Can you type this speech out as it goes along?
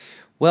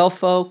Well,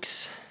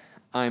 folks,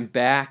 I'm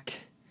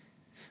back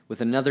with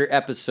another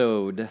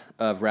episode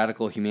of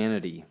Radical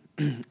Humanity.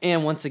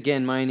 And once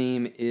again, my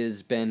name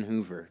is Ben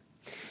Hoover.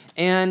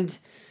 And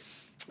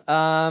so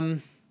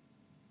I'm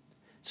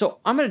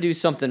going to do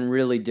something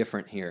really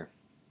different here.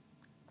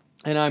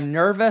 And I'm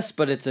nervous,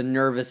 but it's a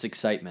nervous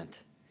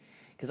excitement.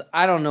 Because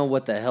I don't know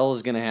what the hell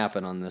is going to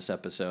happen on this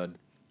episode.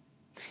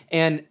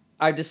 And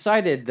I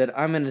decided that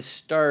I'm going to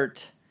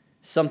start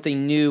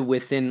something new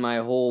within my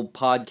whole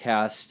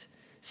podcast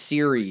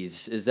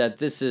series. Is that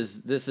this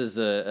is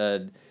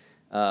a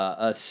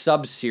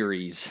sub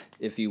series,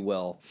 if you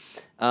will,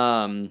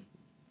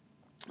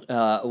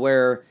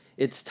 where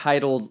it's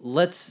titled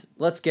 "Let's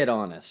Get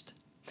Honest."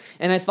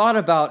 And I thought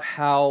about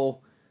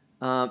how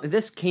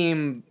this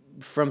came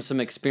from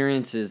some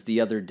experiences the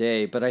other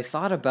day, but I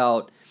thought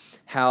about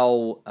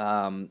how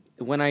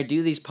when I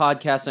do these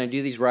podcasts and I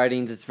do these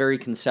writings, it's very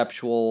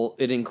conceptual.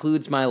 It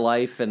includes my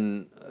life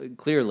and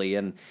clearly,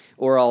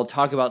 or I'll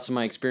talk about some of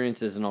my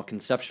experiences and I'll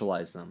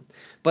conceptualize them.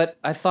 But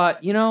I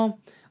thought,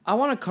 I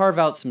want to carve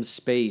out some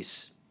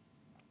space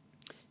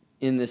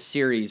in this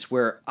series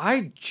where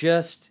I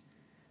just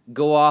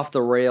go off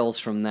the rails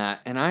from that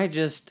and I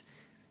just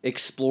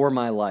explore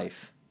my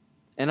life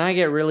and I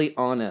get really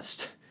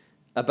honest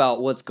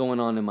about what's going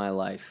on in my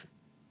life.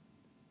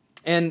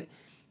 And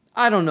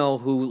I don't know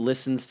who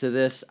listens to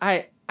this.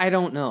 I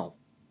don't know.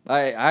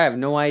 I have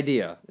no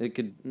idea.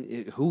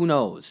 Who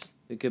knows?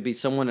 It could be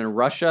someone in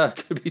Russia.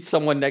 It could be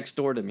someone next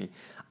door to me.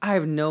 I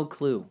have no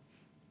clue.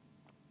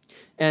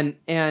 But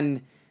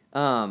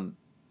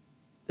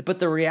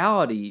the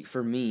reality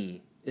for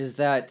me is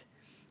that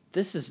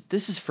this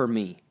is for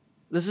me.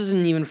 This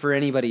isn't even for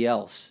anybody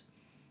else.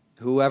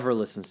 Whoever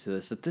listens to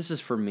this, that this is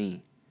for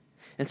me.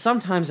 And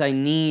sometimes I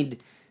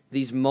need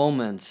these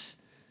moments.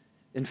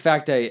 In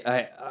fact,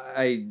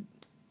 it's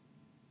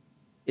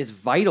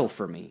vital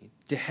for me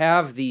to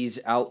have these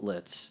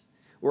outlets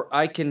where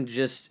I can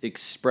just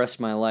express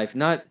my life.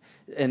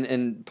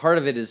 And part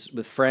of it is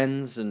with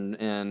friends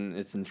and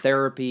it's in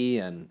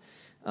therapy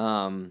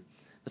but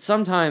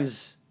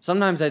sometimes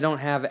I don't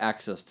have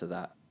access to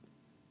that.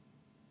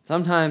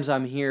 Sometimes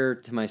I'm here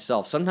to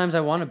myself. Sometimes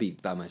I want to be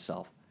by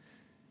myself.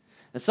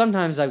 And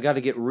sometimes I've got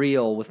to get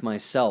real with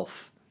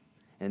myself.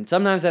 And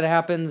sometimes that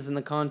happens in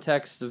the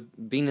context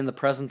of being in the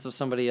presence of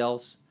somebody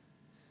else.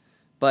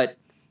 But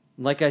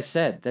like I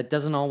said, that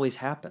doesn't always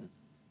happen.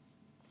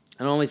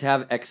 I don't always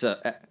have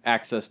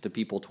access to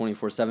people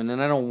 24/7,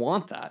 and I don't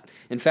want that.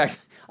 In fact,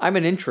 I'm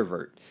an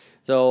introvert.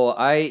 So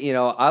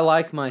I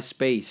like my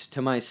space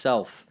to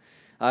myself.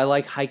 I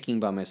like hiking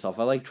by myself.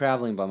 I like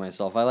traveling by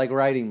myself. I like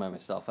writing by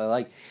myself. I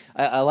like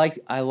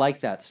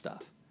that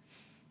stuff.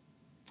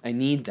 I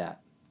need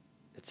that.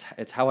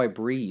 It's how I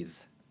breathe.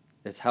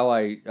 It's how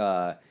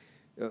I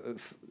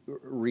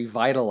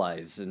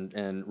revitalize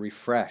and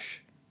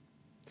refresh.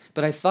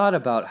 But I thought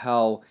about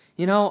how,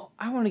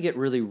 I want to get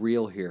really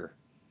real here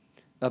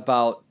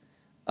about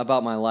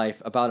my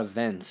life, about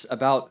events,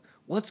 about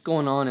what's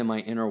going on in my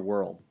inner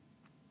world.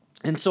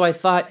 And so I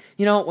thought,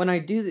 as I'm going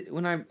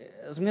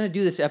to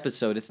do this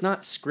episode, it's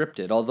not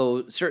scripted,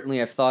 although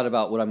certainly I've thought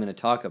about what I'm going to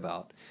talk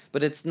about.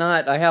 But it's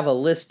not, I have a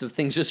list of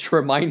things just to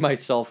remind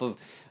myself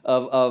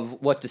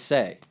of what to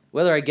say.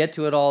 Whether I get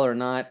to it all or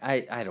not,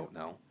 I don't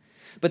know.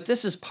 But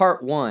this is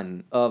part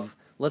one of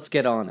Let's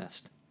Get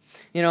Honest.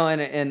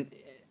 And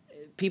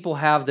people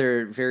have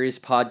their various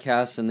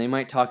podcasts and they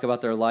might talk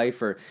about their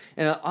life and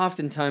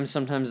oftentimes,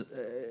 sometimes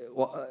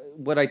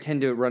what I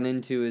tend to run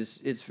into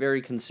is it's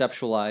very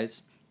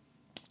conceptualized.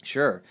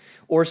 Sure.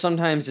 Or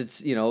sometimes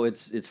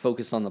it's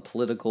focused on the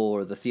political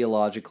or the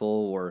theological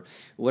or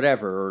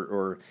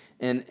whatever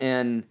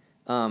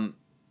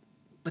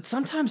but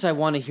sometimes I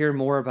want to hear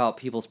more about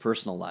people's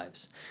personal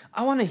lives.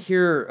 I want to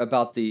hear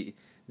about the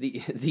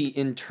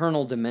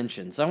internal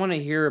dimensions. I want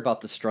to hear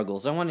about the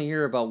struggles. I want to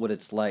hear about what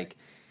it's like.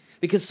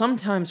 Because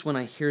sometimes when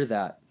I hear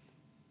that,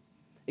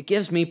 it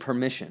gives me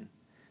permission.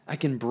 I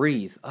can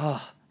breathe.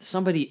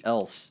 Somebody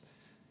else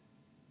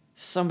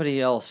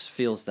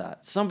feels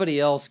that.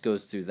 Somebody else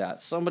goes through that.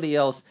 Somebody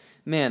else,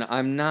 man,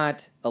 I'm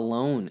not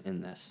alone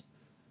in this.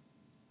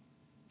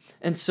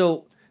 And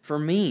so for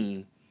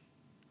me,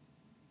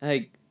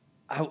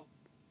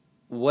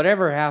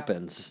 whatever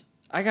happens,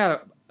 I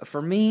want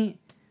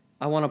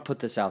to put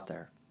this out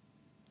there.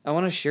 I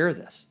want to share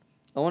this.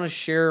 I want to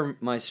share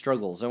my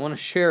struggles. I want to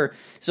share.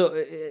 So,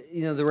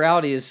 the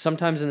reality is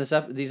sometimes in these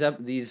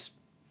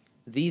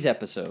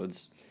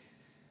episodes,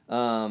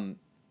 you're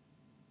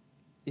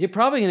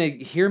probably going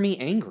to hear me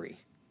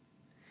angry.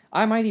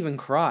 I might even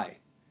cry.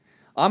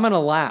 I'm going to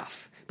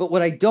laugh. But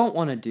what I don't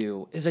want to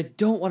do is I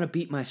don't want to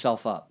beat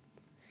myself up.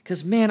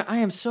 Because, man, I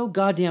am so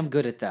goddamn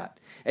good at that.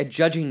 At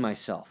judging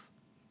myself.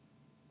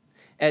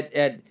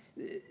 At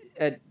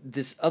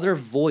this other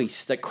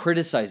voice that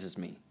criticizes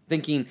me.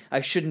 Thinking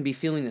I shouldn't be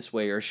feeling this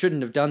way or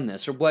shouldn't have done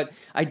this or what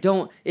I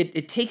don't.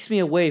 It takes me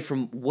away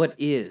from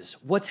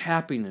what's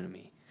happening to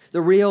me.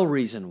 The real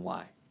reason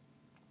why.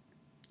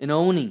 And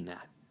owning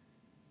that.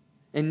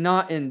 And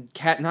not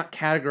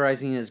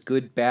categorizing as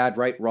good, bad,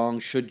 right,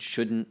 wrong, should,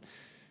 shouldn't.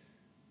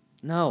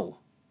 No.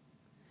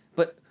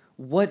 But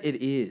what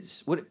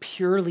it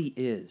purely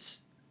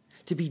is,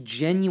 to be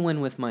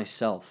genuine with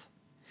myself.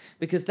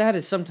 Because that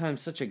is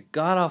sometimes such a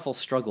god-awful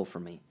struggle for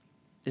me,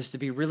 is to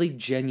be really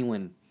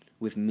genuine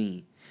with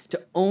me.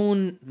 To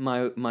own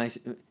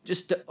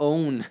just to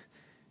own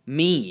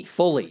me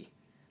fully.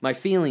 My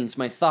feelings,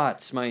 my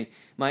thoughts, my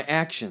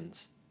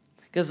actions.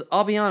 Because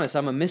I'll be honest,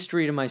 I'm a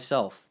mystery to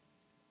myself,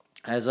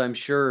 as I'm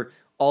sure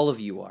all of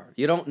you are.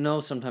 You don't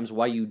know sometimes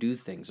why you do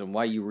things and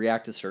why you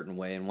react a certain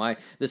way and why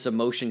this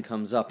emotion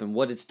comes up and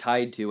what it's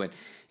tied to. And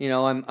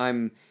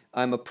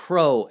I'm a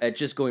pro at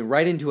just going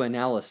right into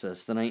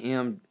analysis than I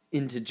am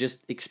into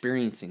just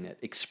experiencing it,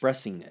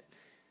 expressing it,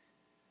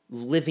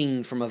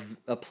 living from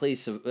a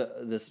place of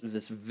this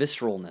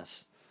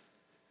visceralness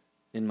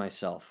in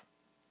myself.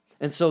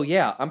 And so,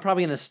 yeah, I'm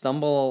probably going to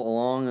stumble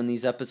along on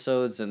these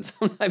episodes, and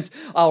sometimes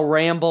I'll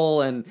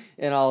ramble and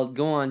I'll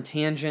go on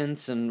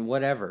tangents and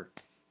whatever.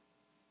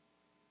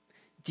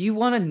 Do you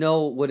want to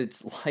know what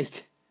it's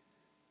like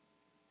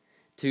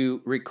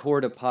to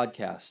record a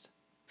podcast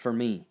for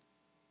me?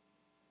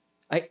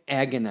 I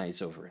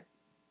agonize over it.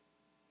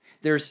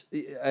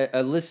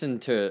 I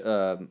listened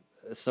to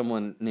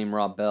someone named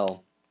Rob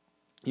Bell.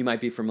 You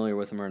might be familiar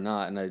with him or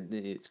not, and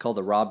it's called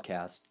the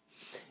Robcast.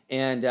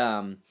 And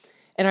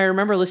I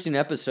remember listening to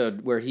an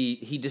episode where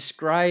he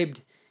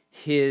described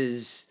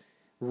his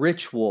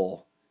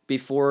ritual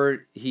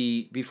before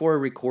he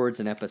records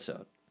an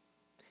episode.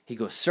 He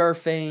goes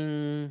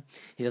surfing.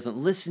 He doesn't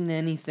listen to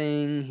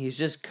anything. He's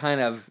just kind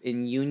of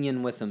in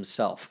union with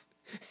himself.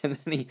 And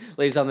then he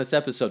lays on this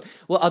episode.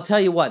 Well, I'll tell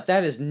you what,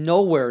 that is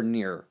nowhere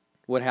near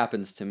what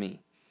happens to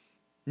me.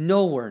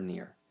 Nowhere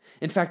near.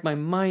 In fact, my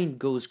mind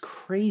goes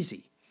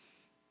crazy.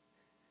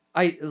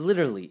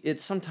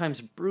 It's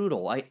sometimes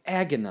brutal. I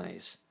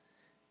agonize.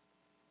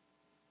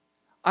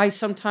 I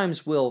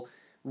sometimes will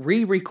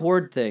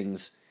re-record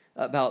things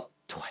about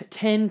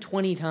 10,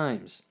 20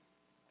 times.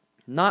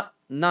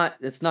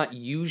 It's not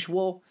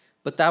usual,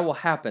 but that will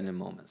happen in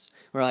moments.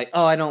 Where like,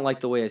 oh, I don't like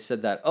the way I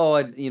said that.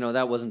 Oh,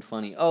 that wasn't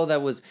funny.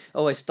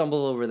 I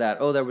stumbled over that.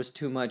 Oh, there was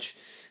too much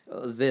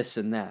this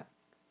and that.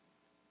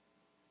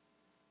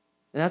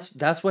 And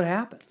that's what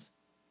happens.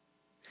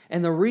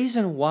 And the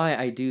reason why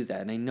I do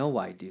that, and I know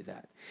why I do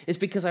that, is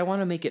because I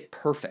want to make it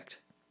perfect.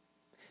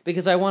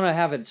 Because I want to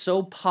have it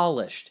so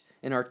polished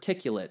and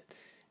articulate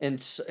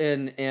and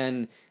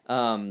so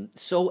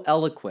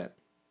eloquent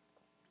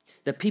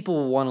that people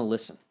will want to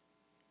listen.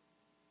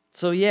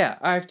 So yeah,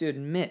 I have to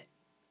admit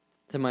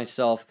to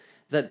myself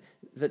that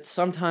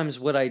sometimes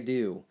what I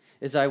do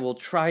is I will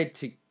try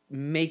to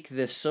make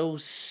this so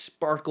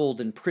sparkled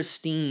and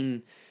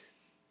pristine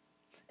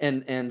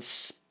and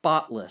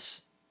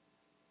spotless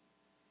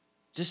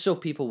just so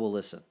people will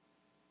listen.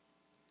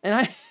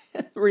 And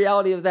the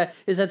reality of that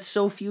is that's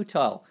so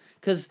futile,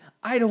 because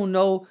I don't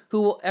know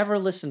who will ever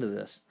listen to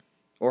this,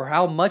 or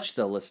how much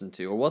they'll listen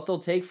to, or what they'll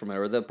take from it,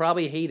 or they'll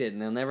probably hate it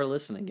and they'll never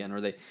listen again, or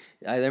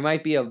there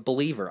might be a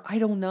believer. I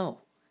don't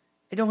know.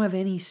 I don't have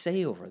any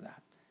say over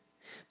that.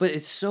 But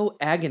it's so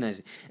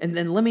agonizing. And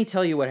then let me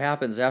tell you what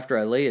happens after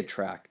I lay a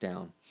track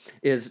down.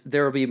 Is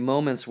there will be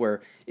moments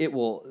where there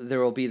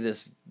will be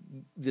this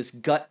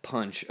gut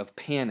punch of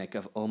panic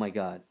of, oh my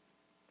God,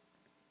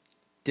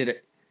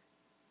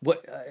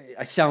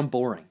 I sound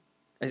boring.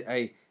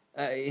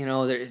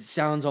 It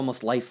sounds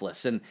almost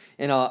lifeless, and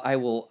I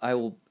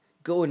will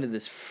go into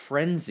this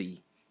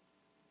frenzy.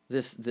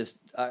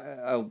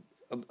 I'll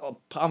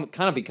kind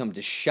of become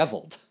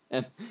disheveled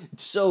and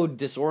so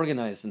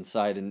disorganized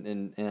inside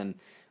and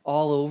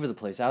all over the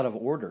place, out of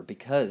order,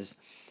 because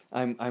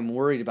I'm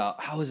worried about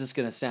how is this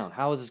going to sound?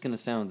 How is this going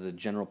to sound to the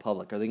general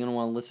public? Are they going to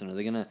want to listen? Are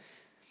they going to?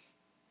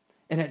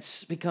 And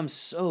it's become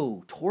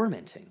so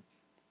tormenting.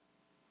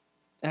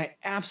 And I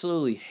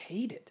absolutely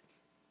hate it.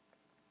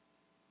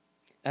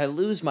 I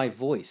lose my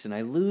voice and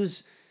I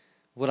lose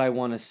what I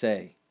want to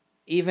say,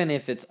 even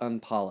if it's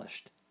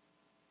unpolished,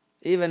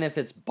 even if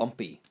it's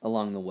bumpy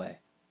along the way,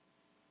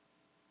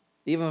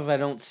 even if I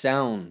don't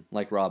sound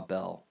like Rob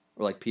Bell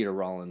or like Peter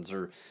Rollins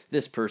or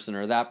this person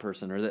or that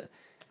person or that.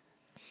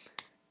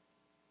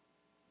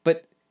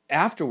 But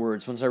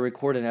afterwards, once I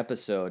record an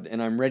episode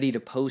and I'm ready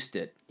to post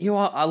it,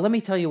 let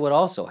me tell you what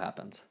also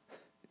happens.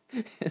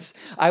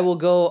 I will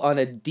go on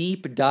a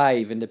deep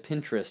dive into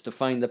Pinterest to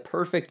find the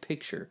perfect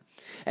picture.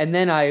 And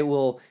then I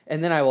will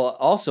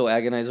also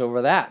agonize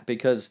over that,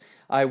 because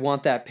I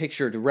want that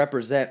picture to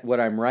represent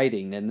what I'm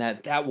writing, and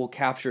that will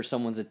capture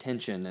someone's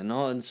attention,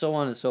 and so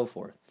on and so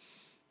forth.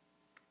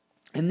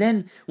 And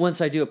then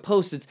once I do a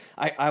post,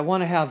 I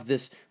want to have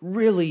this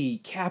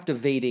really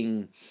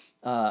captivating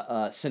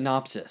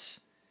synopsis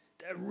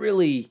that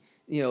really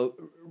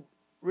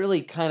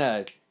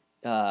kind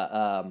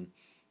of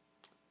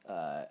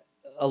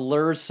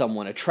allures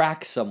someone,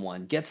 attracts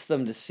someone, gets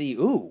them to see,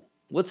 ooh,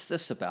 what's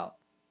this about?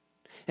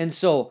 And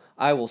so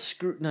I will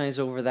scrutinize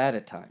over that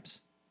at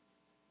times.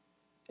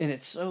 And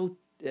it's so,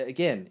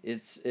 again,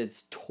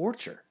 it's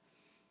torture.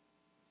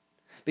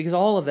 Because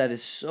all of that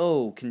is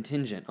so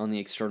contingent on the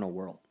external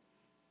world.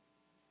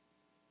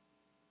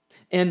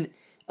 And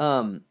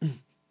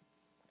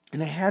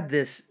And I had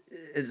this,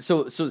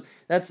 so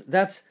that's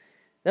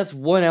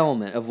one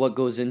element of what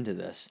goes into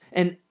this.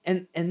 And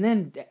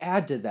then to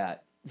add to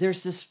that,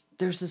 there's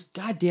this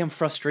goddamn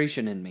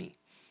frustration in me,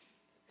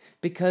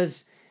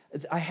 because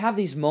I have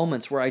these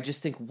moments where I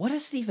just think, what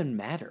does it even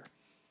matter?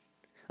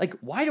 Like,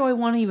 why do I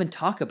want to even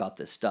talk about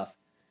this stuff?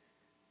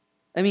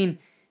 I mean,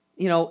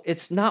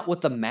 it's not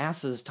what the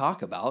masses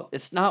talk about.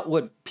 It's not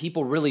what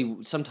people really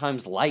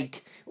sometimes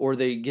like, or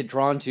they get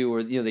drawn to,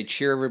 or they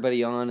cheer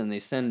everybody on and they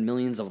send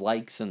millions of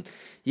likes, and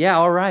yeah,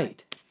 all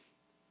right.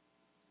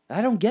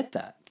 I don't get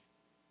that.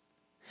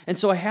 And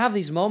so I have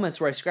these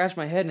moments where I scratch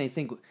my head and I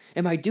think,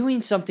 am I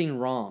doing something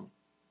wrong?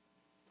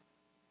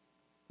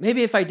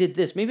 Maybe if I did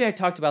this, maybe I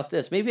talked about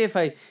this, maybe if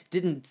I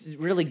didn't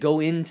really go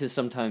into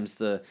sometimes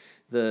the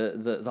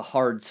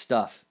hard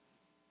stuff.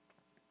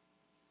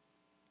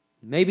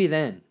 Maybe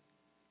then.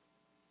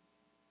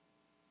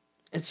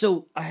 And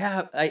so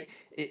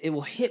it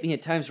will hit me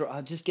at times where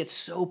I'll just get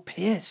so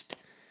pissed,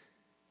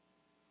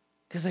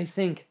 because I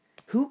think,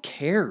 who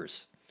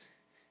cares?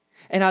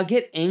 And I'll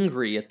get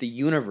angry at the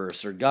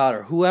universe or God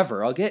or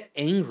whoever. I'll get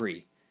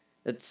angry.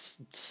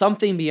 It's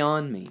something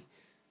beyond me.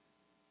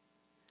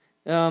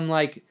 And I'm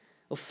like,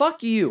 well,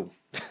 fuck you.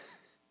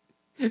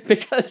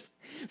 Because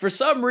for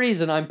some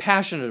reason I'm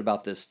passionate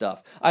about this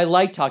stuff. I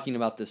like talking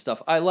about this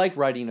stuff. I like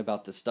writing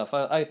about this stuff.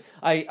 I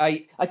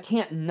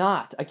can't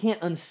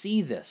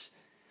unsee this.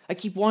 I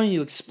keep wanting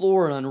to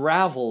explore and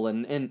unravel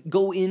and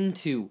go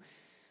into,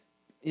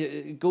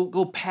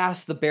 go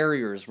past the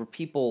barriers where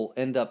people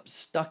end up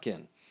stuck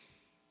in.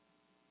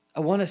 I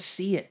want to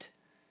see it.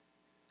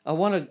 I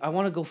want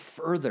to go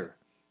further.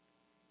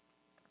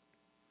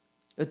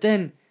 But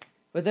then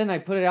I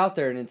put it out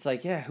there and it's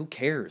like, yeah, who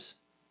cares?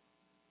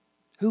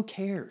 Who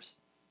cares?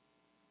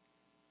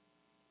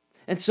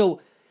 And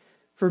so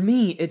for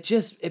me, it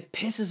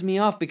pisses me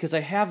off, because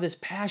I have this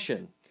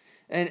passion,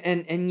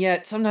 and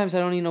yet sometimes I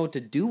don't even know what to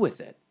do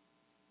with it.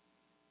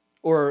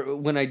 Or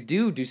when I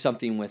do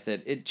something with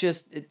it,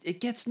 it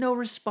gets no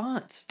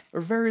response,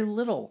 or very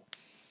little.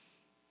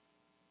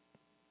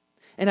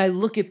 And I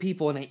look at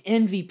people and I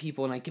envy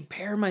people and I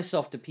compare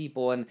myself to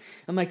people, and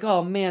I'm like,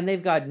 oh man,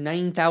 they've got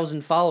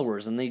 9,000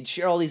 followers and they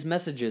share all these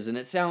messages and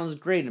it sounds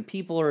great and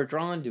people are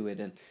drawn to it.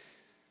 And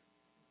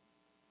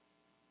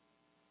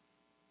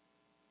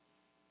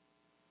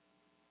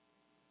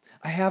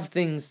I have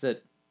things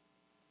that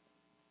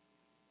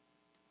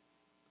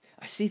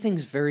I see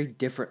things very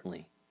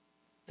differently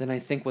than I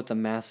think what the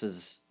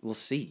masses will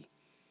see.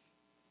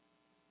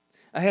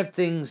 I have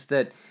things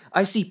that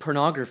I see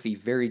pornography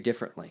very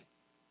differently.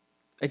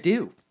 I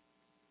do.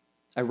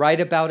 I write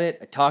about it.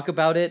 I talk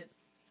about it.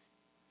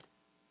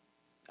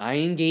 I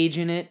engage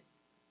in it.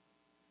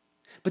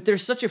 But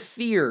there's such a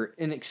fear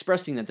in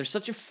expressing that. There's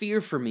such a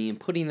fear for me in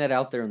putting that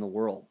out there in the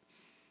world.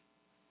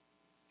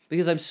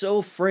 Because I'm so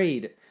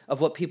afraid of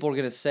what people are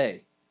going to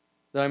say.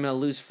 That I'm going to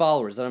lose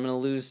followers. That I'm going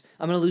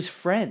to lose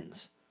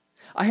friends.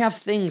 I have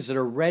things that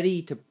are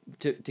ready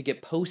to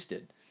get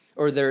posted.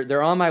 Or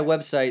they're on my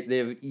website.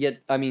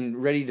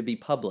 Ready to be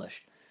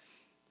published.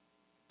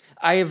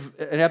 I have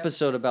an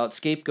episode about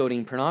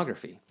scapegoating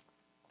pornography.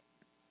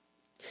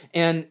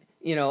 And,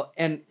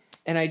 and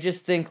I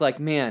just think, like,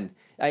 man,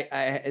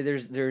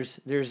 there's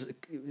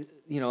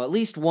at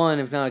least one,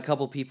 if not a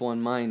couple people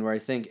in mind where I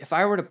think, if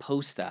I were to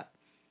post that,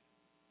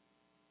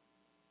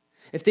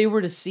 if they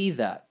were to see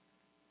that,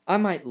 I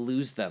might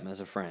lose them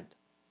as a friend.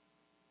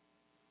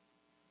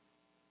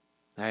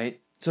 Right?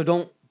 So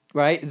don't,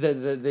 right?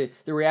 The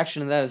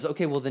reaction to that is,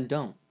 okay, well then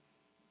don't.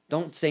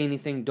 Don't say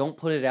anything. Don't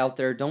put it out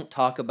there. Don't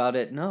talk about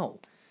it.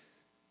 No.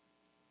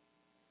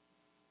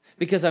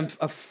 Because I'm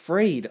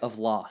afraid of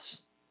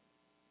loss.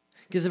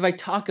 Because if I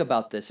talk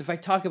about this, if I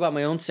talk about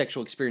my own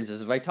sexual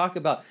experiences, if I talk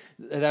about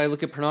that I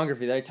look at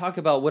pornography, that I talk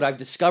about what I've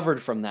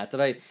discovered from that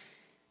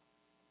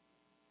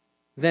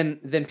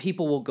then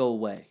people will go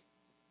away.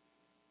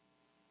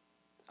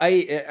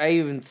 I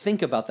even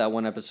think about that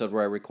one episode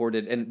where I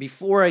recorded, and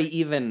before I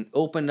even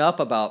opened up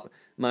about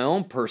my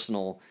own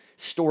personal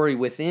story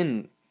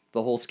within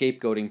the whole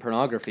scapegoating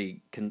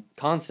pornography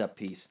concept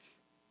piece,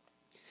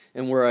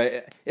 and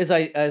where as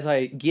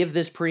I give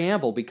this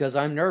preamble, because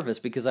I'm nervous,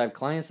 because I have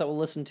clients that will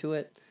listen to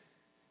it,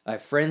 I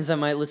have friends that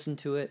might listen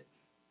to it,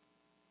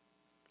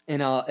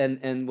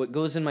 and what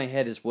goes in my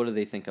head is, what do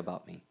they think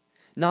about me?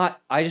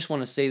 Not, I just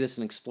want to say this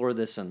and explore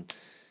this and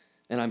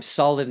I'm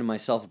solid in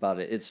myself about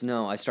it. It's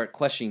no, I start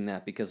questioning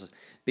that because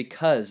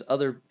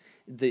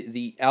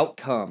the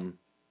outcome,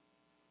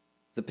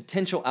 the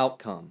potential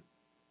outcome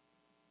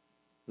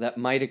that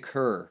might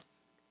occur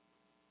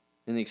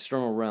in the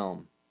external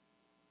realm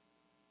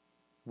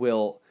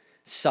will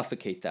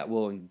suffocate that,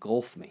 will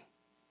engulf me.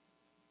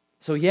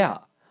 So yeah,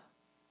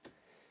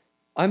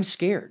 I'm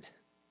scared.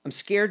 I'm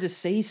scared to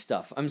say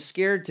stuff. I'm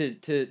scared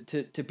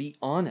to be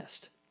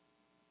honest.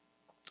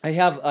 I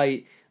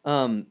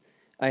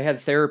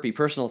had therapy,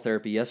 personal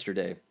therapy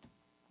yesterday.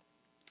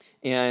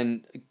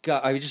 And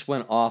God, I just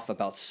went off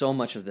about so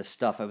much of this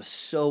stuff. I was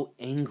so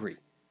angry.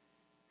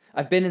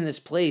 I've been in this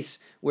place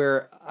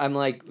where I'm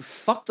like,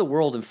 fuck the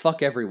world and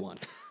fuck everyone.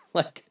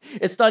 Like,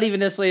 it's not even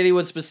necessarily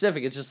anyone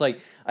specific. It's just like,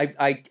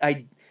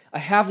 I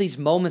have these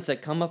moments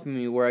that come up in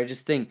me where I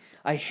just think,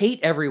 I hate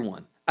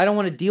everyone. I don't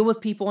want to deal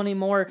with people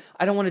anymore.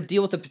 I don't want to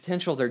deal with the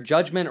potential of their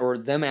judgment or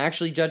them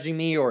actually judging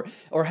me or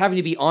having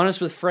to be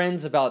honest with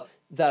friends about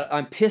that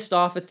I'm pissed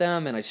off at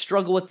them and I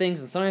struggle with things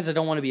and sometimes I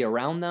don't want to be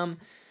around them.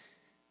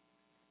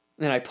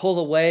 And I pull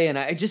away and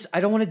I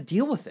don't want to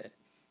deal with it.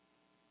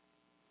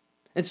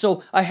 And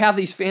so I have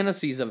these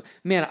fantasies of,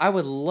 man, I'd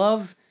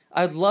love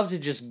to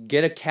just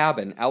get a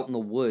cabin out in the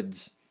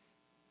woods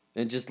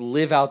and just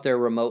live out there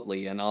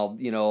remotely. And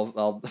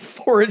I'll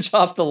forage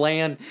off the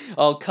land.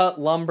 I'll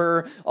cut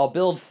lumber. I'll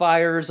build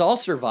fires. I'll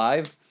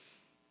survive.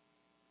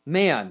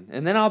 Man,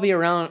 and then I'll be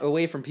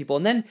away from people.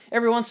 And then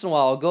every once in a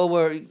while,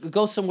 I'll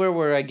go somewhere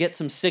where I get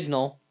some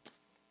signal.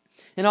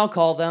 And I'll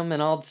call them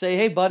and I'll say,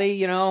 hey, buddy,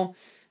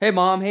 hey,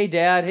 mom, hey,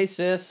 dad, hey,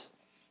 sis.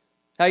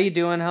 How you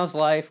doing? How's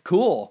life?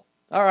 Cool.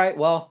 All right,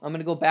 well, I'm going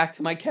to go back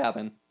to my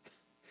cabin.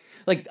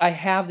 Like, I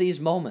have these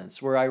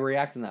moments where I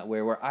react in that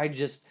way, where I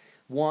just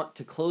want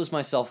to close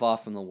myself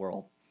off from the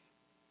world.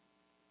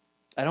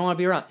 I don't want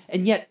to be around.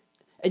 And yet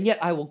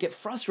I will get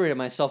frustrated at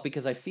myself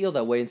because I feel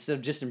that way instead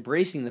of just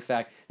embracing the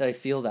fact that I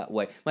feel that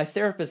way. My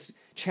therapist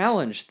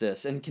challenged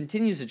this and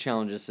continues to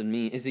challenge this in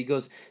me as he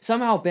goes,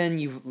 somehow, Ben,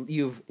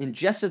 you've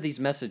ingested these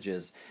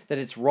messages that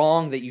it's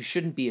wrong, that you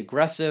shouldn't be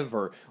aggressive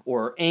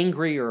or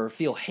angry or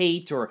feel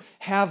hate or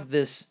have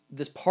this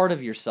part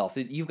of yourself.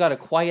 You've got to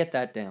quiet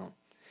that down.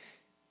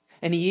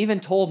 And he even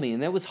told me,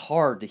 and that was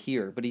hard to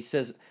hear, but he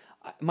says,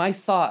 my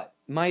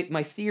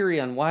theory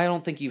on why I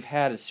don't think you've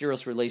had a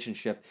serious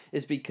relationship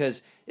is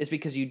because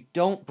you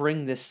don't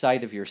bring this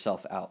side of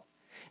yourself out.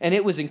 And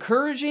it was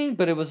encouraging,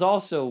 but it was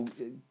also,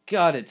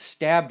 God, it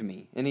stabbed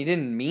me. And he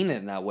didn't mean it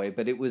in that way,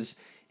 but it was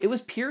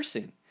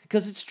piercing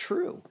because it's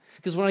true.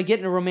 Because when I get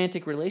into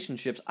romantic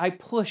relationships, I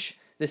push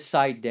this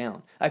side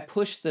down. I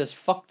push this,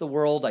 fuck the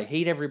world, I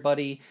hate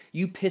everybody,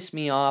 you piss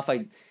me off.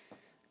 I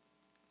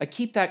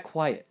keep that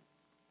quiet.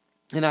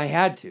 And I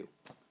had to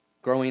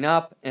growing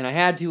up, and I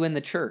had to in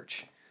the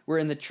church. Where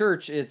in the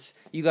church, it's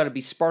you got to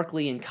be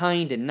sparkly and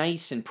kind and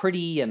nice and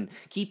pretty and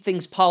keep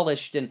things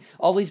polished and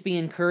always be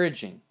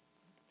encouraging.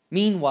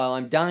 Meanwhile,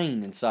 I'm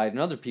dying inside, and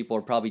other people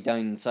are probably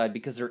dying inside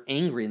because they're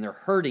angry and they're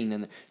hurting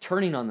and they're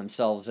turning on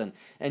themselves, and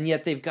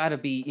yet they've got to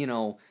be,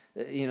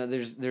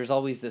 there's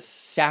always this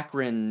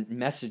saccharine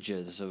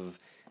messages of,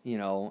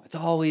 it's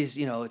always,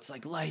 it's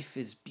like life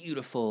is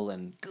beautiful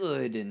and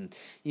good and,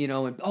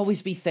 and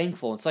always be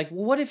thankful. It's like,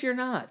 well, what if you're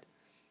not?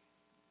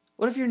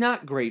 What if you're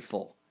not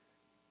grateful?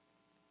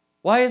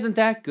 Why isn't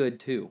that good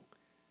too?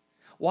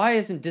 Why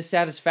isn't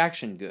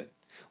dissatisfaction good?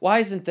 Why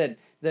isn't that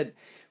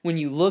when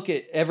you look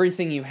at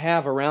everything you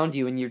have around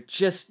you and you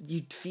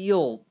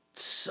feel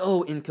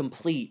so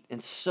incomplete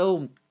and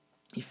so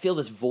you feel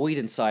this void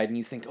inside and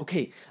you think,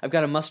 okay, I've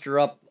got to muster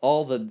up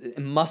all the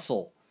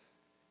muscle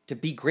to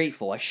be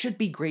grateful. I should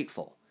be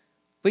grateful.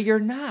 But you're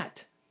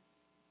not.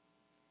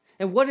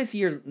 And what if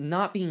you're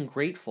not being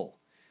grateful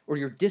or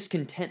your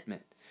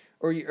discontentment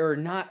or you're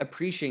not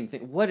appreciating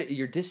things?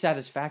 Your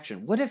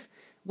dissatisfaction? What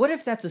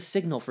if that's a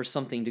signal for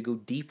something to go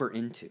deeper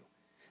into?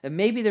 And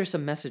maybe there's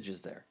some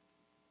messages there,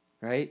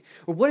 right?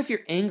 Or what if your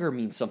anger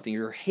means something, or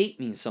your hate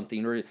means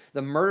something, or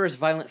the murderous,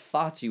 violent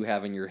thoughts you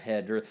have in your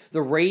head, or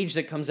the rage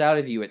that comes out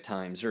of you at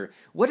times, or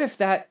what if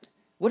that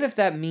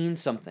means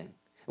something?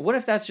 And what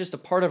if that's just a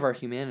part of our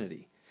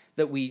humanity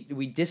that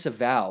we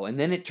disavow, and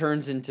then it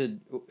turns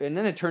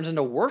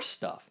into worse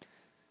stuff?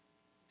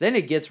 Then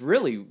it gets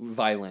really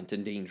violent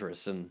and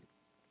dangerous and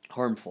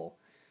harmful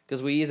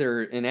because we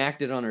either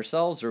enact it on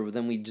ourselves or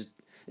then we just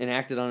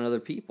enact it on other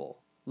people,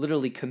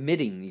 literally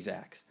committing these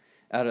acts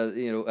out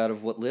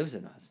of what lives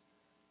in us.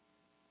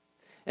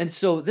 And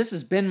so this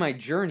has been my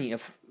journey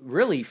of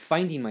really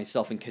finding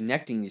myself and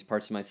connecting these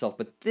parts of myself.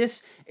 But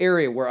this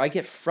area where I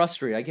get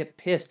frustrated, I get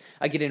pissed,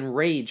 I get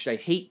enraged, I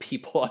hate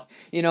people,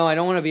 I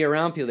don't want to be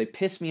around people, they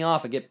piss me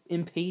off, I get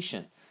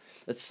impatient,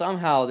 that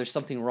somehow there's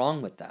something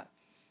wrong with that.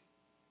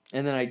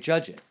 And then I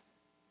judge it.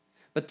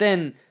 But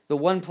then the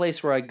one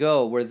place where I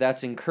go where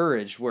that's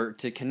encouraged, where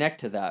to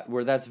connect to that,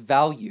 where that's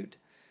valued,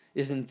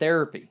 is in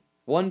therapy.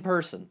 One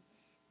person.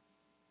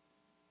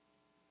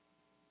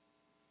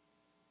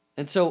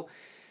 And so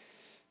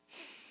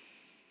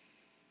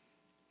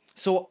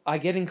I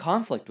get in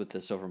conflict with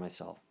this over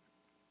myself.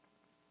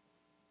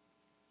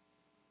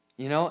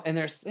 And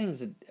there's things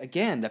that,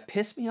 again, that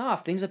piss me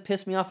off. Things that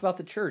piss me off about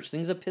the church.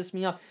 Things that piss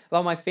me off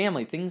about my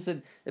family. Things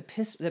that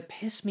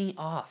piss me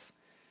off.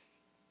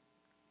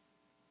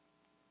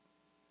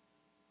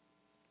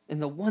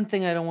 And the one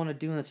thing I don't want to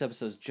do in this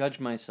episode is judge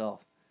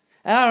myself.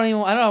 And I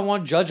don't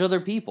want to judge other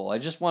people. I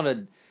just want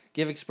to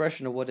give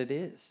expression to what it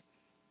is.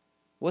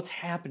 What's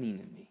happening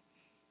in me.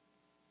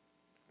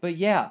 But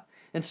yeah,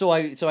 and so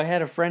I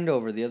had a friend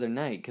over the other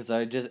night because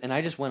I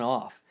just went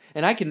off.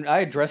 And I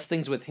address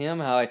things with him,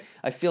 how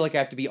I feel like I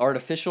have to be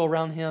artificial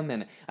around him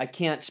and I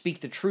can't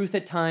speak the truth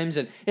at times.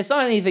 And it's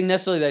not anything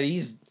necessarily that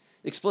he's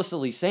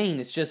explicitly saying,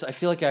 it's just I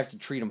feel like I have to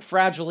treat him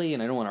fragilely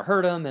and I don't want to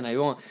hurt him and I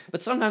won't.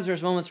 But sometimes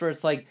there's moments where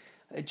it's like,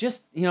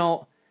 just,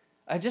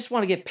 I just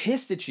want to get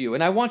pissed at you,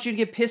 and I want you to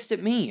get pissed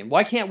at me. And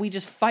why can't we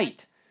just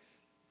fight?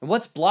 And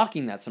what's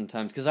blocking that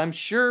sometimes? Because I'm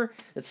sure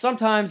that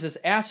sometimes this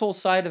asshole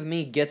side of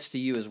me gets to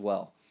you as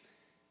well.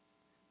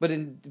 But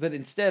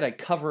instead, I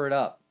cover it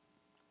up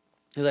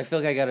because I feel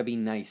like I got to be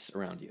nice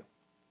around you.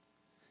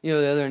 You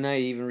know, the other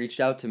night, he even reached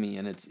out to me,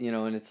 and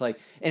it's like,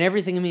 and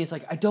everything in me is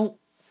like, I don't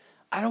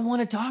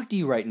want to talk to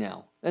you right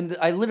now. And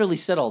I literally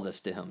said all this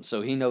to him,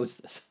 so he knows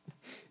this.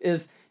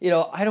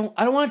 I don't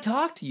want to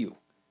talk to you.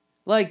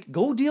 Like,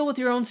 go deal with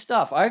your own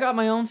stuff. I got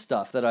my own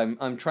stuff that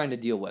I'm trying to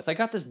deal with. I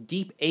got this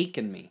deep ache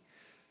in me.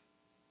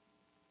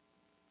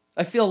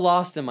 I feel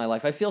lost in my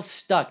life. I feel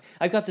stuck.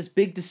 I've got this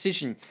big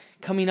decision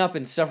coming up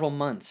in several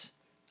months.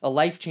 A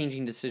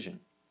life-changing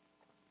decision.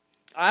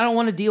 I don't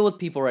want to deal with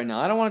people right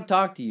now. I don't want to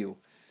talk to you.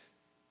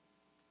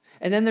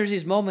 And then there's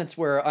these moments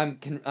where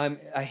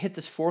I hit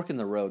this fork in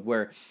the road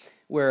where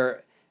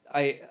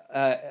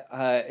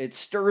it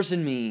stirs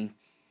in me,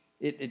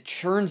 it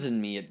churns in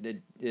me,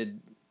 it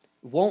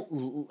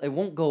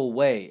won't go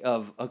away.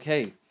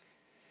 Okay,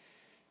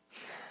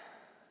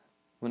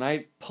 when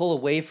I pull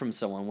away from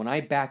someone, when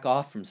I back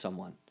off from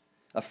someone,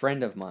 a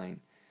friend of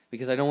mine,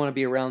 because I don't want to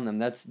be around them,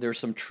 there's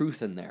some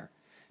truth in there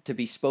to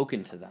be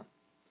spoken to them.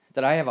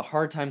 That I have a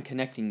hard time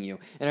connecting you,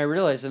 and I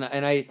realize,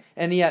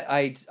 and yet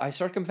I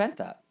circumvent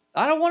that.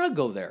 I don't want to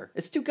go there.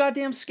 It's too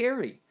goddamn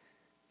scary,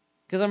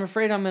 because I'm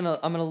afraid I'm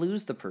gonna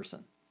lose the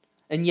person,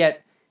 and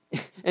yet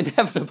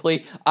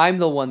inevitably I'm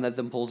the one that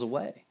then pulls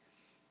away.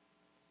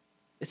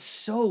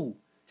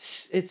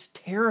 It's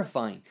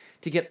terrifying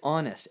to get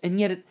honest, and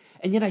yet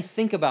I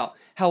think about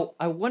how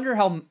I wonder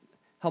how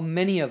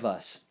many of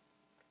us,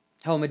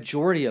 how a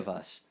majority of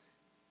us,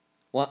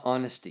 want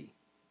honesty.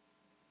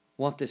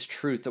 Want this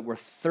truth, that we're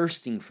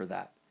thirsting for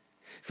that,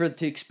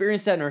 to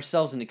experience that in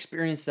ourselves and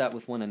experience that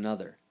with one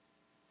another.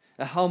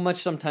 How much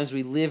sometimes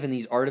we live in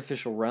these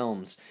artificial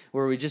realms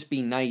where we just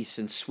be nice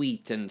and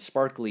sweet and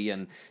sparkly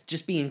and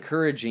just be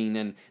encouraging,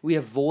 and we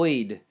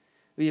avoid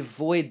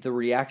the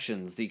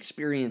reactions, the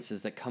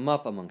experiences that come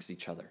up amongst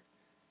each other,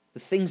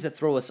 the things that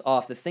throw us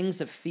off, the things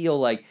that feel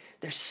like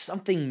there's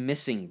something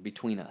missing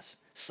between us.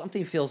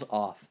 Something feels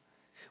off.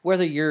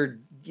 Whether you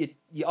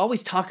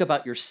always talk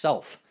about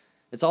yourself.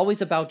 It's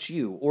always about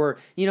you. Or,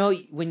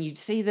 when you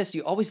say this,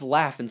 you always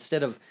laugh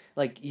instead of,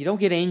 like, you don't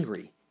get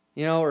angry.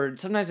 Or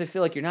sometimes I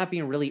feel like you're not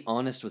being really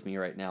honest with me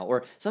right now.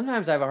 Or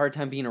sometimes I have a hard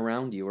time being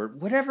around you. Or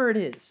whatever it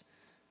is.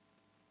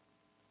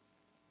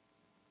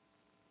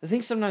 I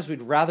think sometimes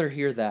we'd rather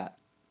hear that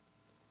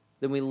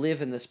than we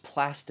live in this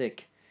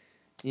plastic,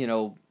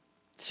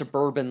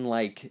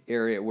 suburban-like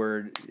area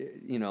where,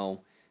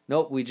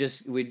 nope, we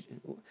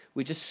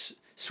just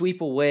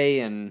sweep away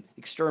and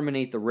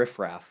exterminate the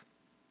riffraff.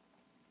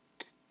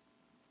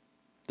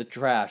 The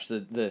trash,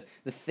 the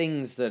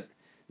things that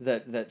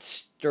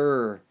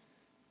stir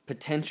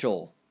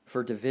potential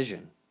for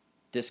division,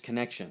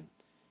 disconnection,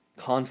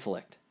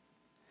 conflict,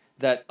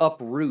 that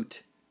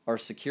uproot our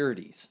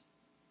securities,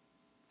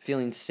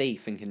 feeling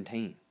safe and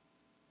contained.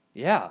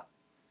 Yeah.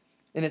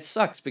 And it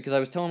sucks because I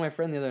was telling my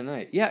friend the other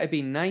night, yeah, it'd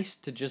be nice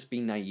to just be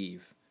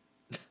naive,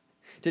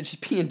 to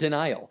just be in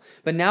denial.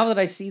 But now that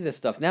I see this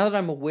stuff, now that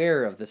I'm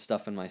aware of this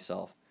stuff in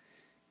myself,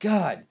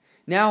 God,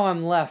 now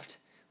I'm left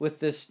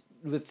with this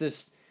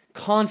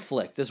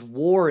conflict, this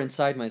war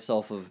inside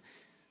myself of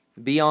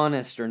be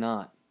honest or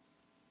not.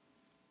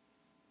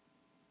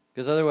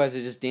 Because otherwise I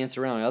just dance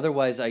around.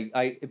 Otherwise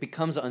it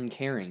becomes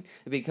uncaring.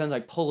 It becomes I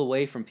pull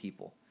away from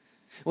people.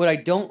 What I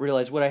don't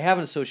realize, what I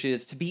haven't associated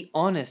is to be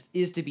honest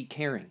is to be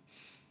caring.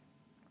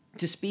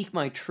 To speak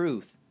my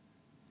truth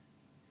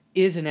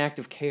is an act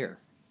of care.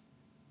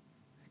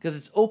 Because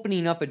it's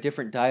opening up a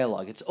different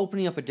dialogue. It's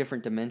opening up a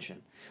different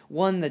dimension.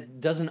 One that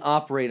doesn't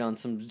operate on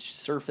some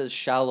surface,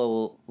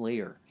 shallow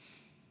layer.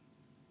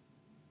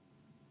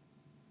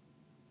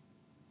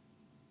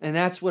 And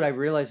that's what I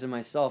realized in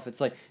myself. It's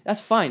like, that's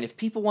fine. If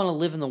people want to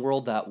live in the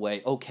world that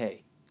way,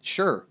 okay.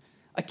 Sure.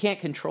 I can't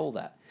control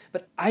that.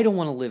 But I don't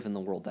want to live in the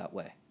world that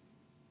way.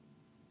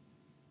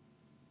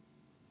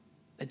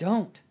 I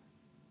don't.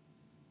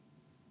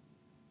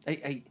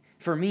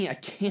 For me, I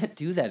can't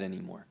do that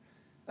anymore.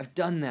 I've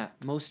done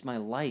that most of my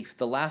life.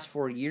 The last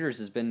 4 years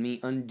has been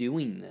me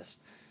undoing this.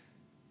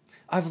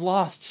 I've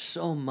lost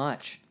so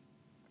much.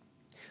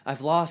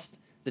 I've lost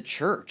the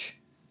church.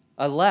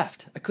 I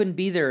left. I couldn't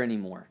be there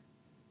anymore.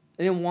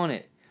 I didn't want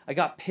it. I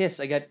got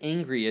pissed. I got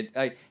angry.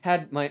 I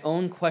had my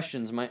own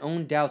questions, my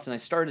own doubts, and I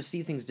started to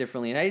see things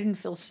differently, and I didn't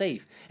feel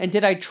safe. And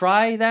did I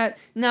try that?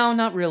 No,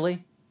 not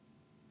really.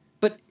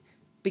 But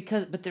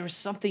there was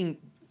something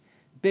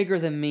bigger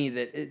than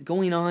me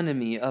going on in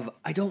me of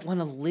I don't want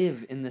to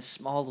live in this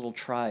small little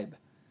tribe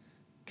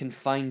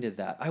confined to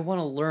that. I want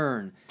to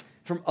learn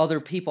from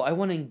other people. I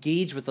want to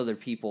engage with other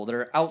people that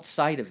are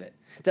outside of it,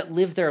 that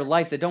live their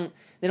life, they don't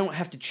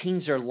have to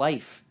change their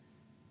life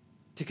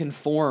to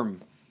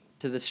conform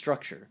to the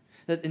structure.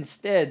 That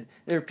instead,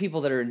 there are people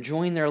that are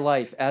enjoying their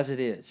life as it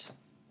is.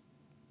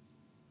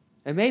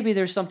 And maybe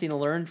there's something to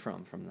learn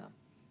from them.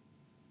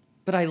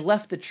 But I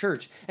left the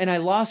church and I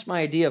lost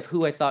my idea of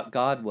who I thought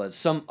God was.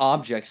 Some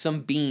object,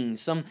 some being,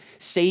 some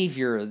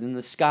savior in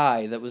the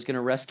sky that was going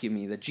to rescue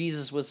me, that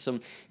Jesus was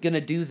going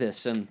to do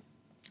this. And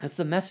that's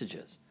the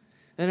messages.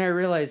 And I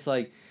realized,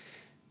 like,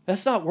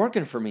 that's not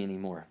working for me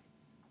anymore.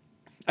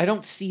 I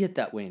don't see it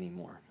that way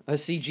anymore. I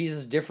see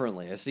Jesus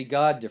differently. I see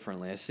God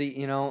differently. I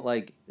see,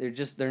 like,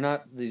 they're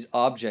not these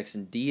objects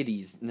and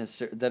deities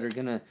that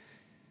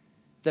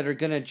are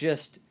gonna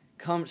just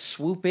come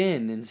swoop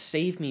in and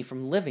save me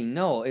from living.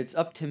 No, it's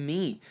up to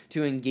me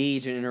to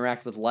engage and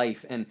interact with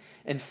life and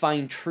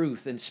find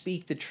truth and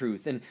speak the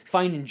truth and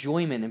find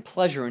enjoyment and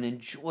pleasure and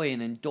enjoy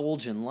and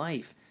indulge in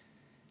life.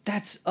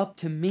 That's up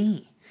to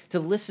me to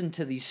listen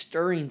to these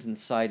stirrings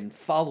inside and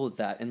follow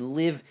that and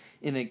live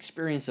in an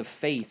experience of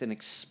faith and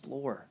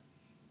explore.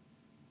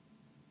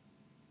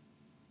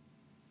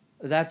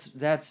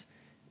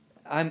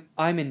 I'm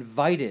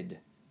invited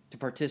to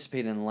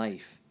participate in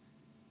life,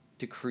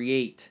 to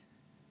create,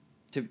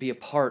 to be a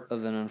part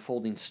of an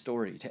unfolding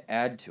story, to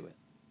add to it.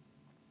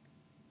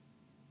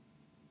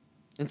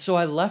 And so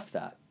I left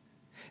that.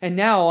 And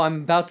now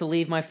I'm about to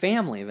leave my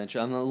family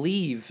eventually. I'm going to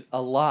leave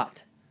a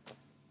lot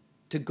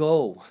to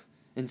go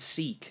and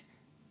seek.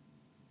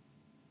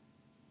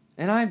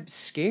 And I'm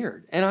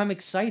scared and I'm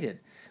excited,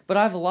 but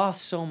I've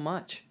lost so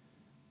much.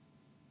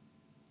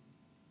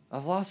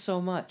 I've lost so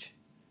much.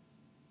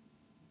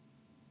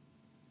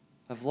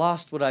 I've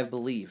lost what I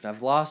believed.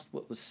 I've lost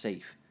what was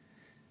safe.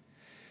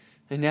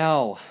 And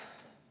now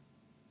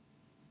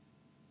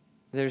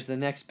there's the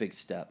next big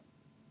step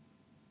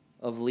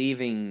of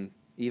leaving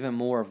even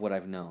more of what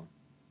I've known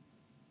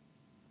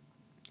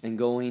and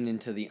going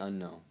into the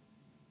unknown,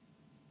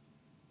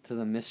 to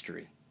the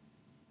mystery,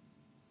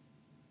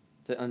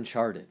 to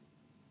uncharted.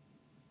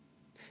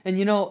 And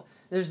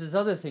there's this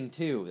other thing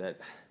too that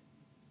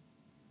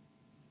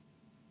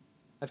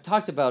I've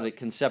talked about it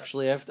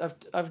conceptually.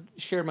 I've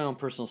shared my own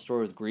personal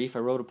story with grief. I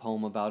wrote a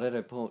poem about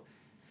it.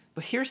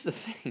 But here's the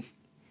thing.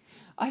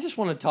 I just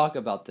want to talk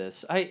about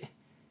this. I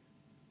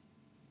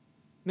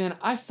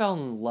fell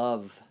in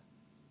love.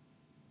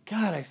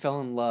 God, I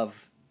fell in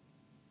love.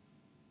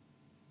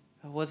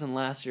 It wasn't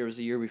last year, it was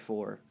the year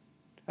before.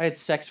 I had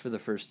sex for the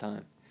first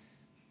time.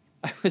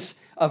 I was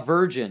a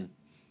virgin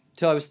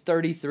till I was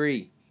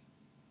 33,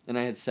 and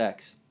I had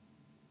sex.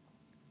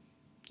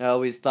 I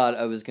always thought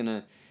I was going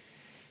to,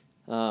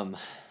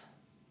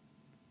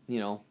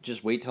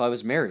 just wait till I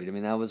was married. I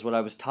mean, that was what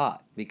I was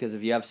taught. Because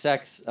if you have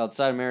sex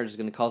outside of marriage, it's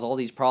going to cause all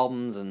these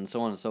problems and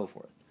so on and so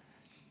forth.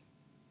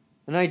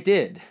 And I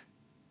did.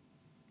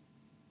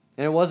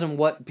 And it wasn't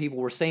what people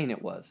were saying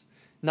it was.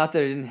 Not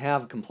that it didn't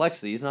have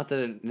complexities, not that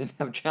it didn't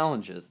have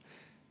challenges,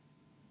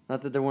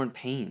 not that there weren't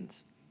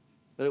pains,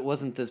 but it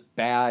wasn't this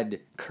bad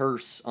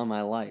curse on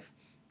my life.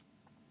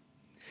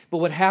 But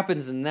what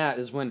happens in that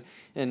is when,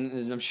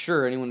 and I'm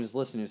sure anyone who's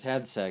listening who's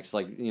had sex,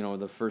 like,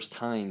 the first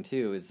time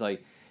too, is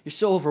like, you're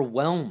so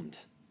overwhelmed.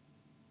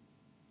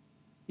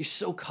 You're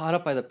so caught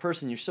up by the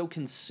person, you're so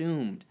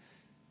consumed.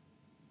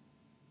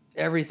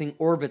 Everything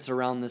orbits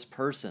around this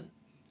person.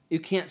 You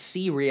can't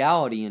see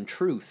reality and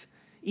truth.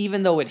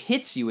 Even though it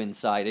hits you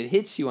inside, it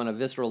hits you on a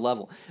visceral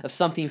level. If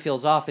something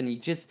feels off, and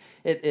it just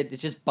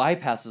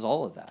bypasses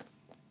all of that.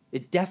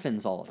 It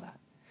deafens all of that.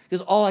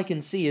 Because all I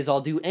can see is I'll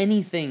do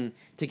anything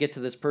to get to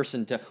this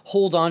person, to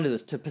hold on to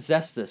this, to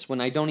possess this, when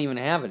I don't even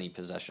have any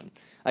possession.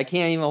 I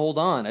can't even hold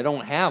on. I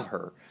don't have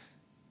her.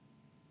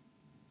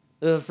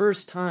 The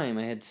first time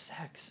I had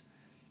sex,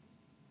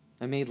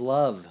 I made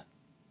love.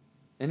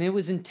 And it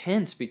was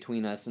intense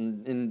between us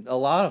in a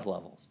lot of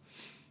levels.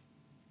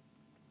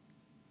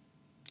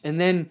 And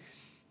then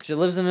she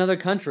lives in another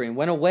country and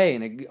went away,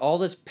 and all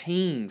this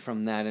pain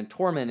from that and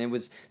torment. It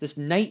was this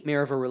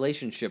nightmare of a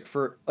relationship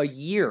for a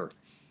year.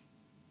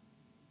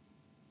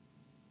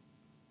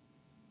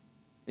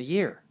 A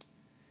year.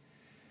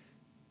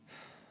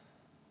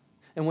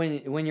 And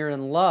when you're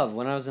in love,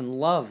 when I was in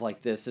love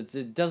like this,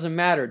 it doesn't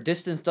matter.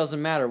 Distance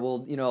doesn't matter.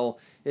 Well,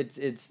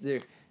 it's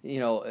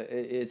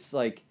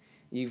like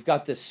you've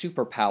got this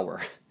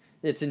superpower.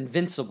 It's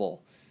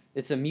invincible.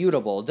 It's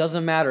immutable. It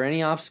doesn't matter.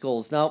 Any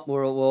obstacles, no,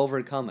 we'll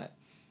overcome it.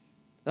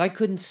 And I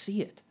couldn't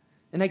see it.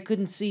 And I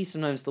couldn't see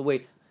sometimes the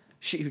way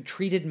she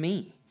treated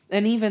me.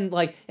 And even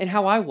and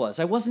how I was.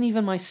 I wasn't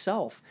even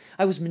myself.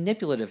 I was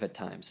manipulative at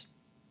times.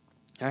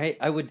 All right?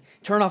 I would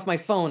turn off my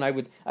phone. I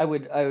would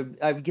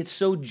get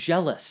so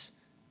jealous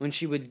when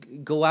she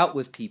would go out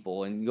with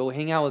people and go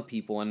hang out with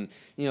people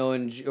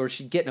or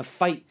she'd get in a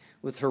fight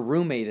with her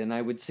roommate, and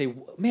I would say,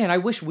 "Man, I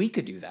wish we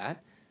could do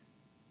that."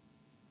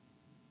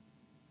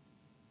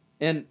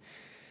 And,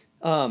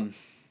 but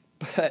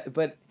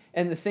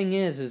the thing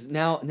is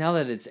now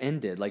that it's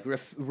ended,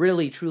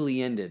 really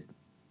truly ended,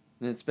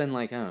 and it's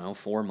been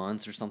 4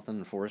 months or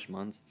something, 4-ish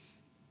months.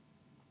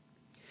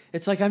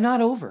 It's like I'm not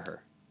over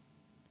her.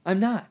 I'm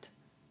not.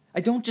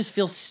 I don't just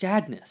feel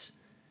sadness.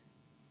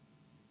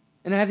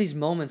 And I have these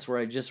moments where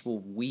I just will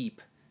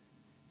weep.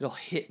 It'll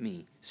hit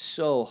me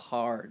so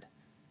hard.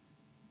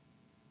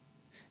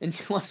 And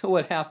you want to know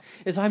what happened?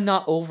 Is I'm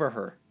not over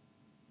her.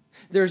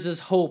 There's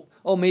this hope.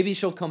 Oh, maybe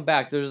she'll come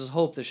back. There's this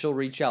hope that she'll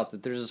reach out.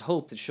 That there's this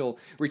hope that she'll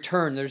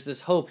return. There's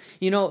this hope,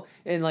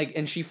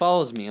 and she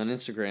follows me on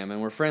Instagram,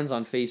 and we're friends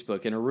on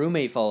Facebook, and her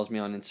roommate follows me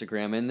on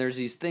Instagram, and there's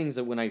these things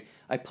that when I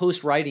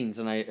post writings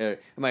and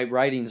my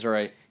writings, or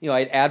I'd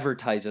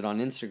advertise it on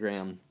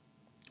Instagram,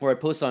 or I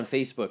post on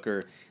Facebook,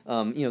 or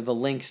the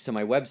links to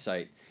my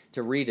website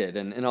to read it,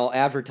 and I'll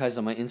advertise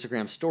on my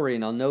Instagram story,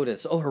 and I'll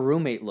notice, oh, her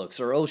roommate looks,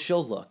 or oh,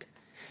 she'll look,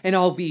 and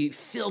I'll be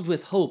filled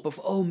with hope of,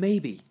 oh,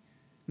 maybe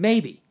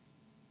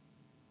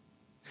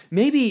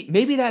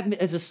that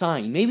is a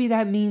sign. Maybe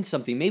that means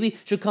something. Maybe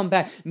she'll come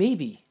back.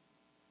 Maybe.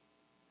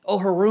 Oh,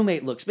 her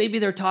roommate looks. Maybe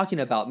they're talking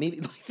about.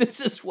 Maybe this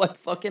is what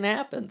fucking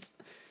happens.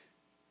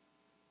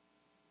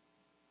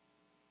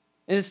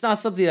 And it's not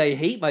something I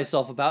hate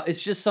myself about.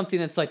 It's just something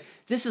that's like,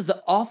 this is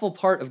the awful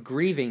part of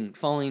grieving,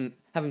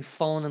 having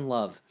fallen in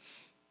love.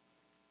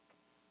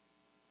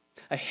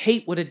 I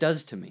hate what it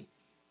does to me.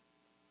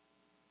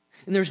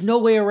 And there's no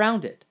way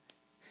around it.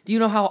 Do you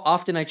know how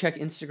often I check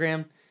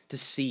Instagram to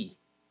see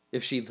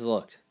if she's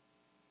looked?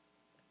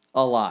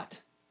 A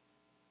lot.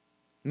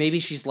 Maybe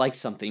she's liked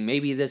something.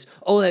 Maybe this.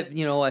 Oh, that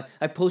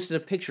I posted a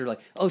picture like,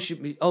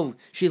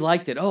 she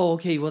liked it. Oh,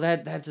 okay. Well,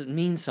 that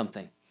means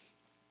something.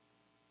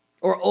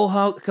 Or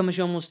how come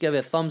she almost gave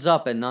a thumbs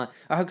up and not?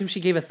 Or how come she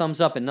gave a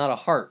thumbs up and not a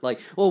heart? Like,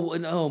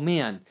 oh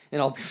man,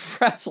 and I'll be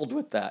frazzled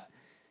with that.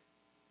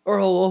 Or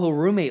her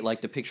roommate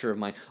liked a picture of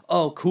mine.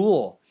 Oh,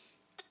 cool.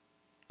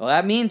 Well,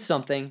 that means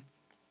something.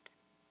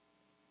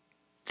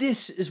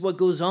 This is what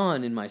goes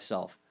on in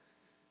myself.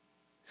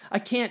 I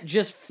can't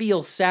just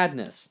feel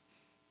sadness.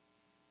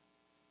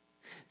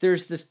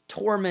 There's this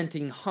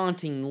tormenting,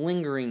 haunting,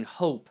 lingering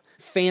hope,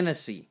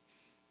 fantasy.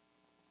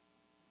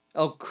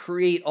 I'll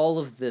create all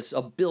of this.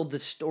 I'll build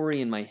this story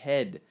in my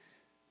head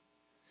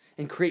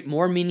and create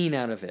more meaning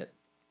out of it.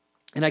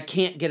 And I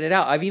can't get it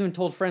out. I've even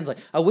told friends, like,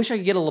 I wish I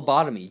could get a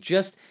lobotomy.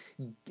 Just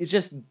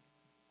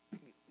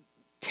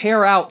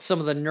tear out some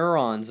of the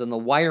neurons and the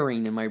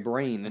wiring in my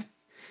brain.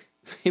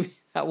 Maybe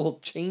that will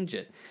change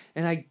it.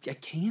 And I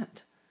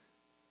can't.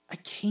 I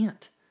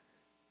can't.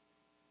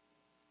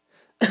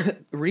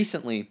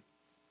 Recently,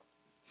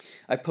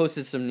 I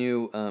posted some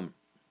new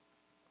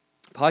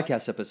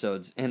podcast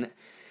episodes, and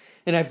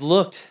I've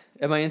looked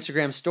at my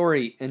Instagram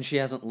story, and she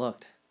hasn't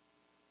looked.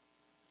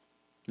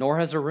 Nor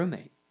has her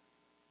roommate.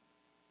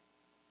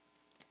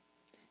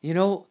 You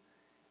know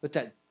what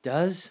that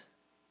does?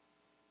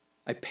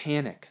 I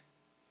panic.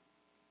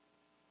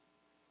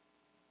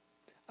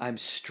 I'm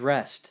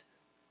stressed.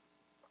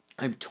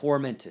 I'm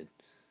tormented.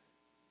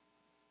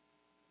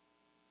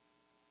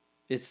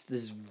 It's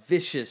this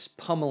vicious,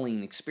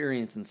 pummeling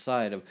experience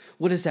inside of,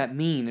 what does that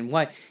mean? And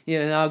why?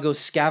 And I'll go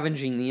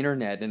scavenging the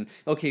internet, and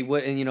okay,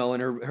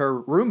 and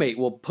her roommate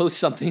will post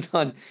something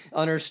on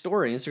her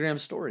story, Instagram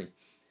story.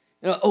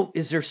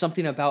 Is there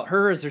something about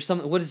her? Is there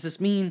something, what does this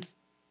mean?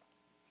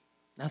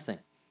 Nothing.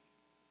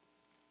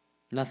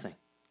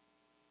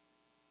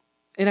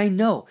 And I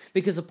know,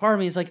 because a part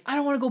of me is like, I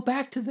don't want to go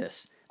back to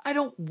this. I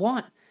don't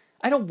want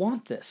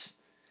this.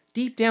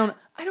 Deep down,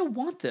 I don't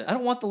want this. I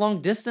don't want the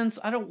long distance.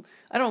 I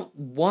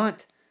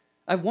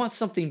want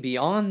something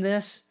beyond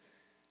this.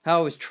 How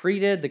I was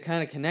treated, the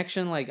kind of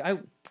connection,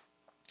 and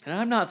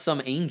I'm not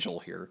some angel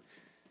here.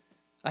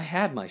 I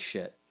had my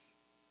shit.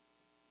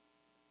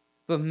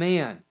 But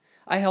man,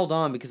 I held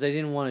on because I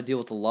didn't want to deal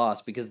with the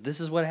loss, because this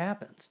is what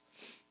happens.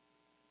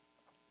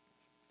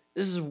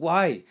 This is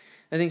why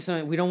I think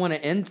sometimes we don't want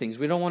to end things.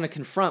 We don't want to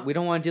confront. We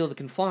don't want to deal with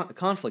the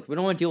conflict. We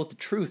don't want to deal with the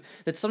truth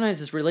that sometimes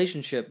this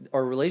relationship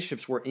or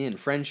relationships we're in,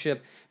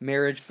 friendship,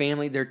 marriage,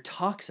 family, they're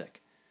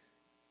toxic.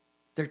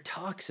 They're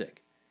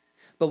toxic.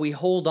 But we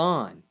hold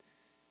on.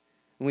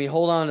 And we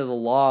hold on to the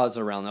laws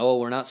around,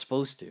 we're not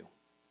supposed to.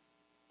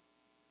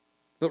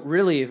 But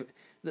really,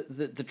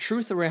 the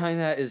truth behind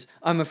that is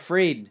I'm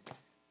afraid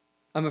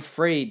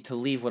to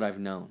leave what I've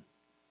known.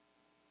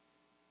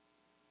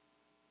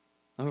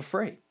 I'm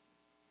afraid.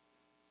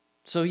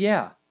 So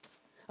yeah,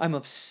 I'm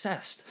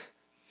obsessed.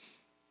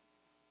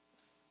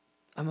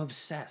 I'm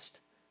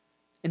obsessed.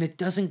 And it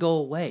doesn't go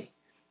away.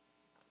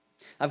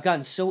 I've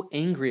gotten so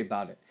angry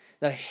about it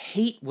that I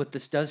hate what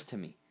this does to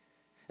me.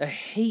 I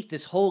hate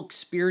this whole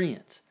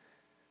experience.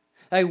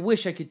 I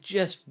wish I could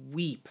just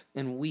weep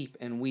and weep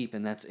and weep,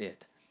 and that's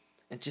it.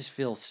 It just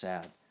feels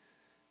sad.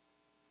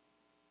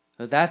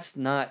 But that's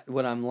not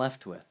what I'm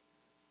left with.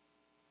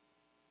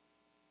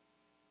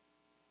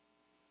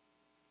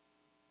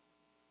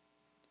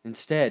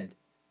 Instead,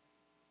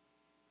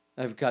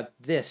 I've got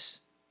this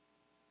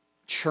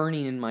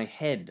churning in my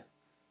head.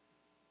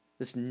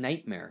 This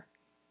nightmare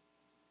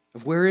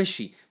of, where is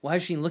she? Why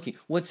is she looking?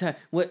 What's that?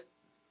 What?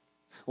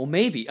 Well,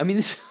 maybe. I mean,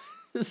 this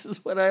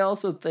is what I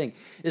also think,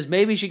 is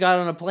maybe she got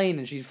on a plane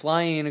and she's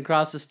flying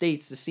across the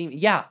states to see me.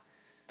 Yeah,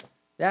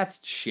 that's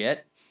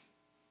shit.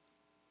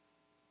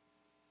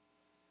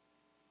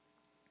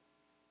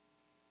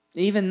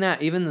 Even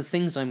the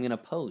things I'm going to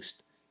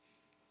post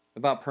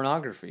about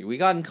pornography, we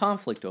got in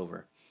conflict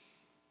over.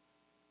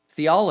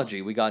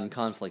 Theology, we got in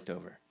conflict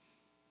over.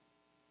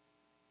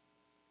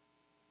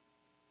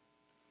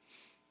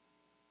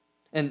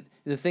 And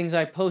the things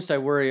I post, I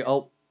worry,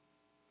 oh,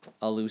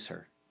 I'll lose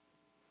her.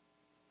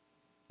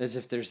 As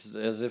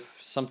if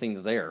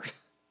something's there.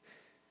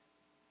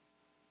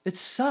 It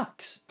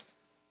sucks.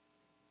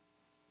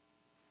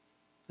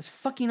 It's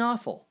fucking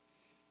awful.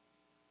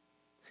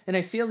 And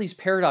I feel these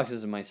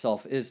paradoxes in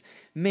myself is,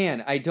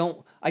 man, I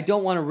don't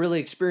want to really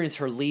experience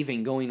her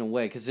leaving, going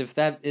away, because if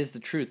that is the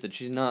truth, that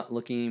she's not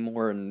looking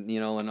anymore, and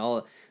and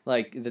all,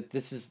 like, that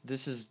this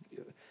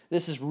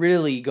is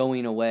really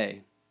going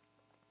away.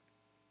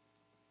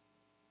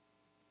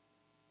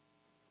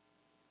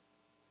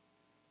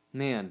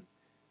 Man,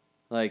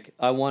 like,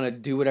 I want to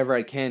do whatever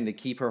I can to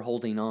keep her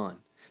holding on.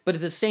 But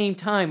at the same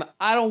time,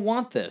 I don't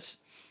want this.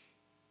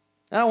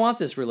 I don't want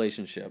this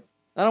relationship.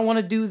 I don't want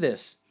to do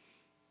this.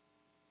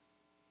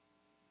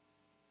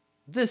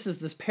 This is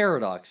this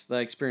paradox that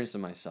I experience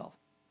in myself.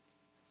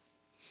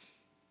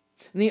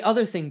 And the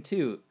other thing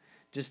too,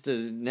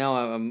 now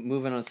I'm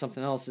moving on to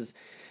something else, is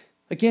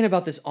again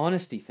about this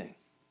honesty thing.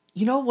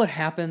 You know what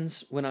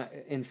happens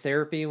in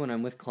therapy when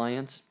I'm with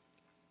clients?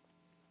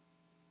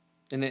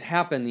 And it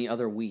happened the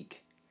other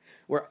week,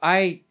 where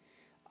I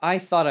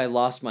thought I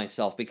lost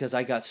myself because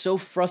I got so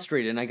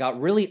frustrated and I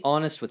got really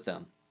honest with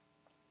them.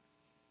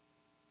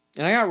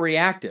 And I got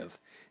reactive.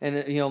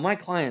 And some of my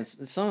clients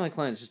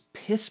just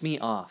piss me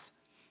off.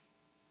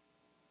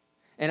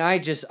 And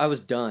I was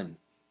done.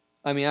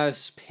 I mean, I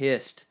was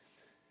pissed.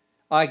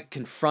 I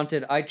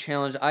confronted, I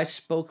challenged, I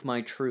spoke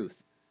my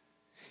truth.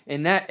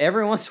 And that,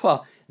 every once in a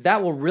while,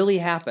 that will really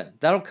happen.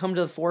 That'll come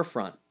to the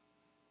forefront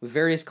with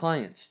various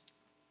clients.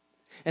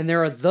 And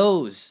there are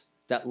those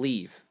that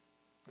leave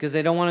because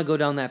they don't want to go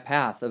down that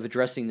path of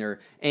addressing their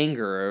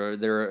anger or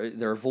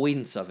their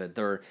avoidance of it.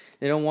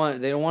 They don't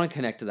want to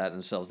connect to that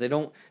themselves.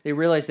 They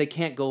realize they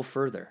can't go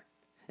further.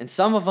 And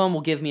some of them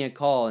will give me a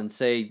call and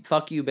say,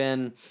 "Fuck you,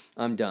 Ben,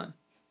 I'm done.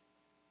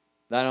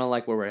 I don't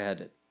like where we're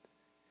headed."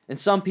 And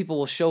some people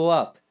will show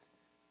up,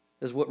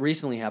 as what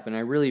recently happened. I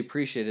really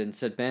appreciated it, and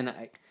said, "Ben,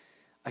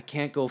 I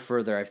can't go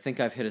further. I think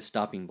I've hit a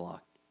stopping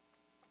block."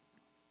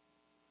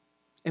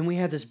 And we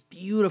had this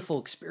beautiful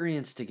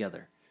experience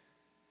together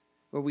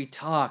where we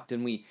talked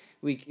and we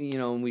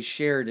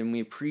shared and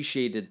we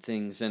appreciated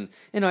things. And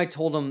I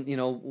told them,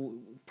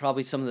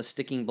 probably some of the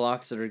sticking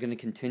blocks that are going to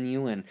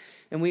continue. And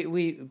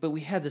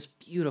we had this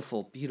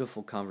beautiful,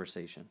 beautiful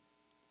conversation.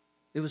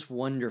 It was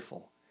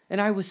wonderful. And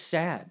I was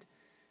sad.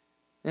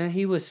 And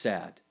he was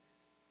sad.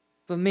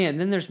 But man,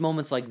 then there's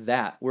moments like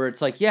that where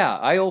it's like, yeah,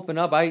 I opened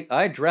up, I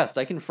addressed,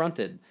 I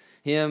confronted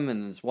him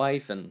and his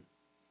wife, and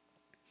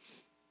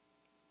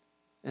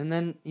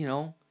then,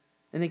 and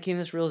then came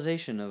this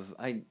realization of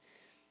I'm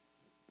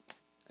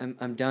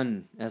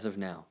done as of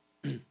now.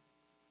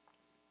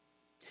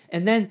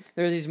 And then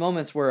there are these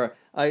moments where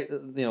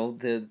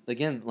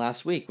again,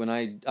 last week when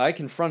I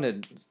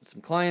confronted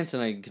some clients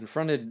and I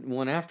confronted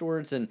one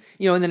afterwards, and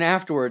and then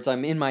afterwards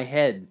I'm in my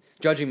head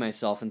judging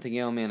myself and thinking,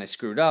 oh man, I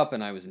screwed up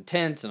and I was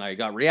intense and I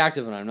got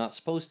reactive and I'm not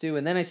supposed to.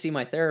 And then I see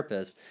my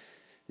therapist,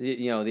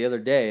 the other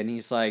day, and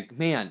he's like,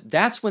 man,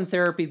 that's when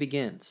therapy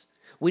begins.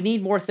 We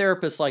need more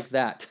therapists like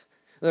that.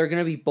 They're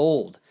going to be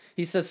bold.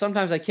 He says,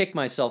 sometimes I kick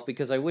myself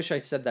because I wish I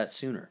said that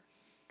sooner.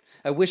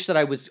 I wish that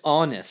I was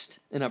honest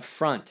and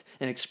upfront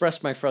and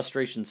expressed my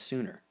frustrations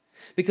sooner.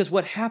 Because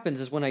what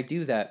happens is when I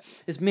do that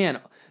is, man,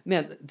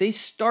 they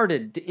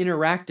started to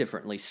interact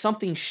differently.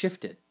 Something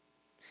shifted.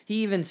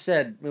 He even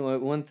said,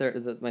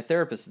 my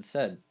therapist had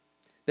said,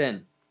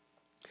 Ben,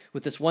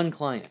 with this one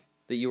client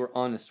that you were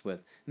honest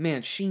with,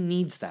 man, she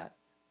needs that.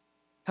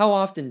 How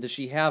often does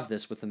she have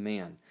this with a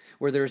man,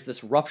 where there's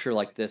this rupture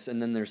like this and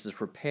then there's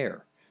this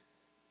repair?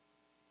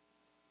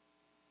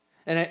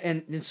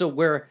 And so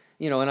where,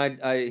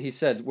 he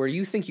said, where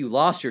you think you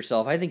lost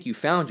yourself, I think you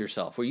found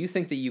yourself. Where you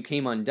think that you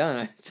came undone,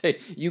 I say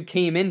you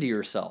came into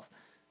yourself.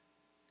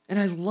 And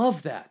I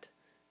love that.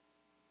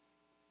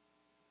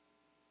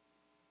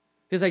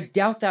 Because I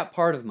doubt that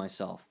part of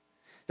myself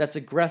that's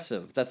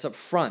aggressive, that's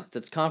upfront,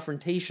 that's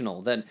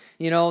confrontational, that,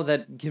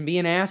 that can be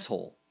an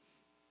asshole.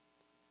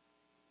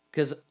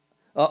 Because,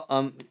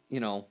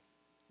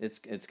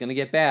 it's going to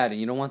get bad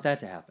and you don't want that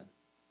to happen.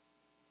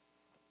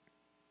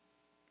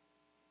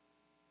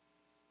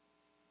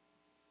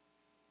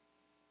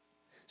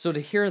 So to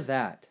hear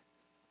that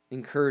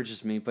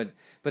encourages me, but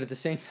at the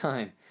same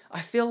time,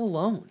 I feel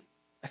alone.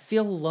 I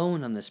feel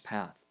alone on this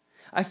path.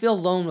 I feel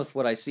alone with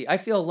what I see. I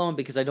feel alone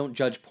because I don't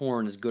judge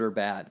porn as good or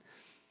bad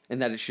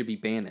and that it should be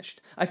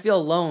banished. I feel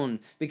alone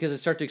because I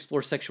start to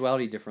explore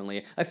sexuality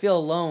differently. I feel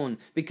alone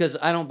because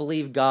I don't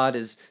believe God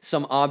is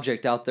some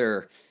object out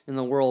there in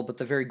the world, but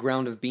the very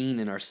ground of being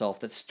in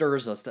ourselves that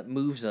stirs us, that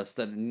moves us,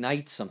 that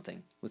ignites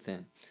something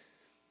within.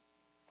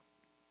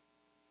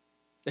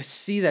 I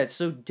see that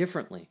so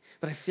differently,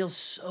 but I feel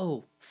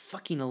so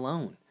fucking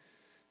alone.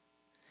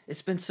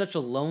 It's been such a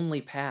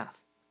lonely path.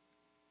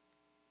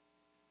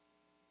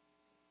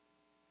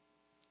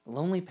 A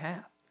lonely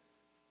path.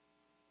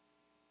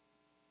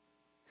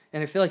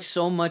 And I feel like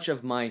so much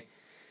of my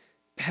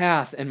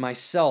path and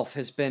myself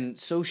has been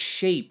so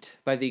shaped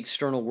by the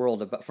external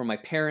world, from my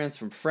parents,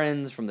 from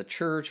friends, from the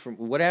church, from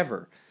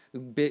whatever.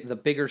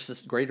 greater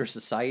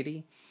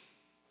society.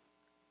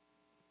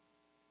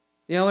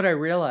 You know what I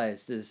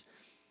realized is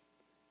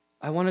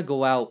I want to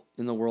go out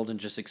in the world and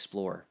just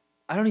explore.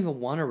 I don't even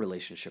want a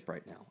relationship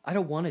right now. I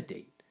don't want a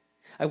date.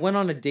 I went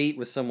on a date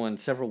with someone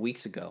several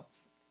weeks ago,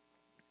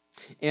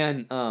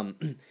 and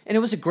it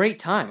was a great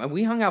time.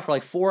 We hung out for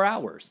like 4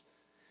 hours,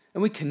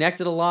 and we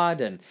connected a lot,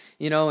 and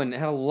and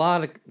had a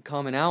lot of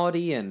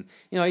commonality, and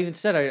I even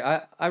said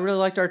I really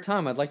liked our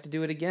time. I'd like to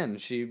do it again.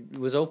 She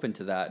was open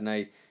to that, and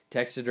I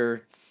texted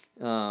her,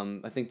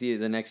 I think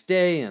the next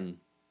day, and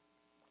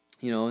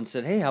and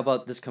said, hey, how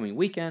about this coming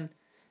weekend?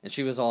 And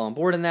she was all on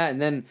board in that.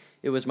 And then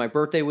it was my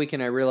birthday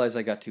weekend. I realized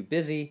I got too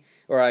busy,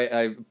 or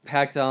I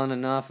packed on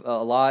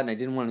a lot, and I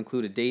didn't want to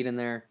include a date in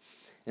there.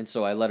 And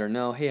so I let her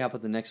know, hey, how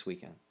about the next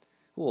weekend?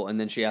 Cool. And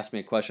then she asked me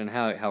a question,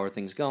 how are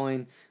things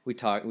going? We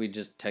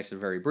just texted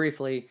very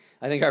briefly.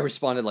 I think I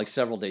responded like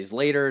several days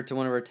later to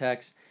one of her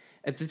texts.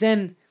 But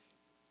then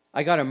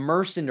I got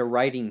immersed into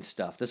writing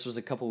stuff. This was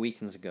a couple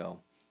weekends ago.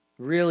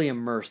 Really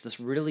immersed, this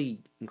really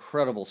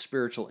incredible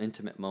spiritual,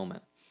 intimate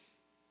moment.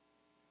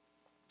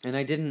 And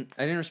I didn't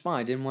respond.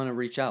 I didn't want to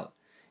reach out.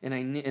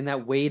 And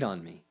that weighed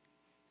on me.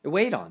 It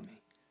weighed on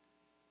me.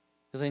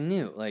 Because I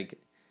knew, I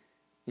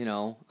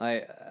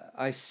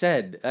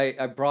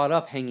brought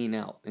up hanging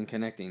out and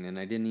connecting, and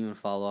I didn't even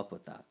follow up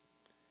with that.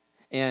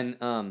 And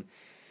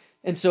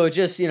so it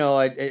just,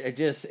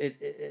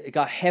 it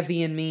got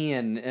heavy in me,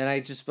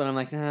 but I'm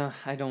like, nah,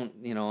 I don't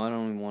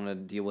even want to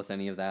deal with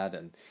any of that.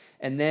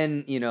 And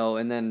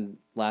then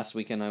last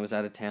weekend I was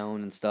out of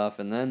town and stuff,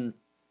 and then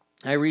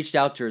I reached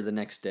out to her the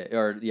next day,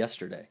 or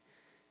yesterday.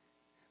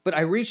 But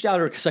I reached out to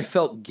her because I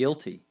felt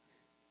guilty.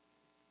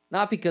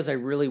 Not because I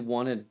really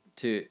wanted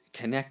to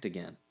connect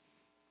again.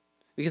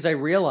 Because I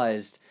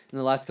realized in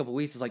the last couple of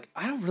weeks, it's like,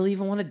 I don't really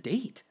even want to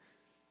date.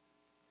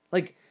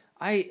 Like,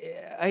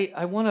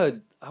 I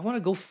want to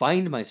go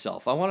find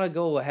myself. I want to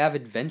go have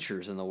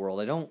adventures in the world.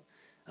 I don't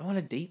want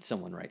to date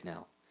someone right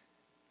now.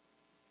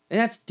 And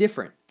that's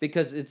different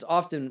because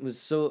I've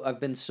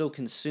been so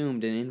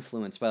consumed and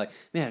influenced by, like,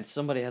 man,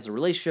 somebody has a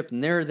relationship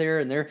and they're there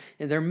and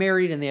they're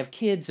married and they have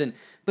kids,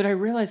 but I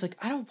realize, like,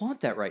 I don't want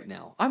that right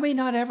now. I may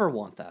not ever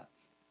want that.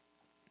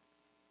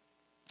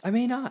 I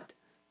may not.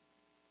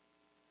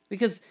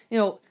 Because,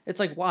 it's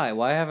like, why?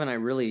 Why haven't I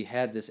really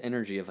had this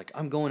energy of, like,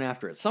 I'm going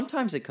after it?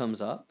 Sometimes it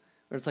comes up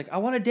where it's like, I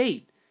want to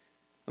date.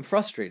 I'm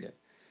frustrated.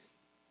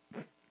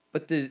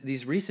 But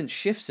these recent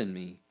shifts in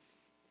me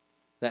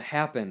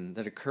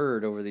that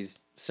occurred over these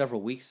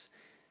several weeks,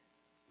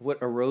 what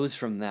arose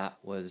from that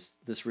was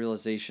this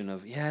realization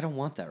of, yeah, I don't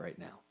want that right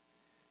now.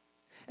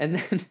 And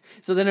then,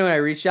 so then when I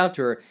reached out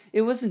to her,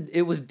 it was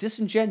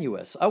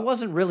disingenuous. I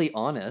wasn't really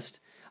honest.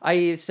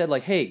 I said,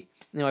 like, hey,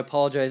 I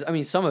apologize. I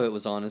mean, some of it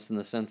was honest in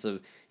the sense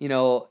of,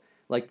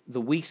 like, the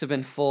weeks have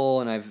been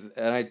full, and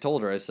I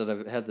told her, I said,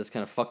 I've had this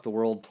kind of fuck the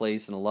world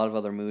place and a lot of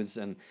other moods,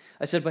 and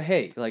I said, but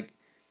hey, like,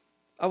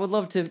 I would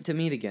love to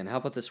meet again. How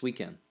about this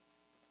weekend?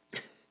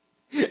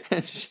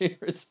 And she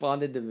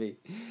responded to me,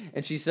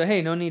 and she said,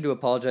 hey, no need to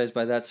apologize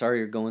by that. Sorry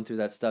you're going through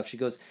that stuff. She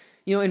goes,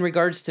 in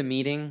regards to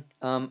meeting,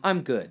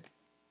 I'm good.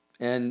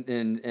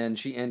 And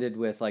she ended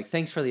with, like,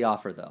 thanks for the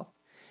offer, though.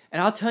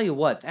 And I'll tell you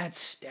what, that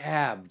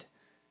stabbed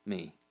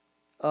me.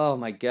 Oh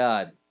my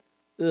God.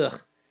 Ugh.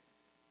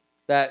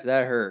 That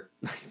hurt.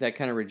 That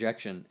kind of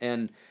rejection.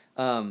 And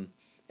I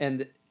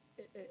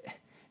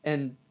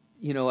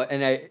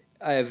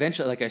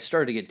eventually, like, I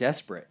started to get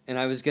desperate, and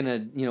I was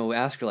gonna,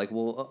 ask her, like,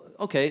 well,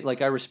 okay,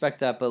 like, I respect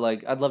that, but,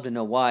 like, I'd love to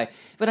know why.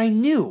 But I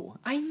knew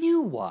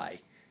why.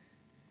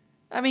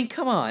 I mean,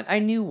 come on, I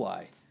knew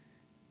why.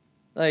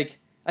 Like,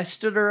 I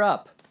stood her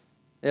up,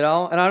 and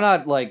I'm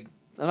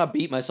not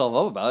beating myself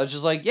up about it. It's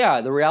just like,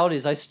 yeah, the reality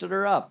is I stood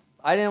her up.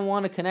 I didn't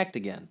want to connect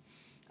again.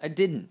 I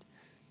didn't.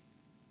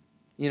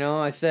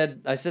 I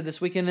said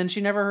this weekend, and she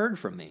never heard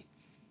from me.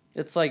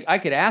 It's like, I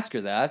could ask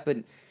her that, but,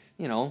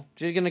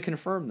 she's going to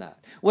confirm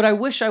that. What I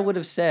wish I would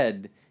have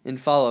said in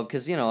follow-up,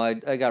 because,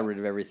 I got rid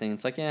of everything.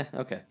 It's like, yeah,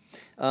 okay.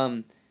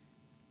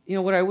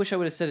 What I wish I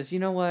would have said is, you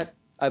know what?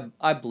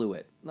 I blew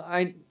it.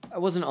 I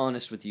wasn't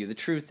honest with you. The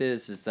truth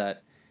is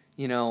that,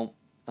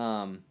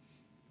 I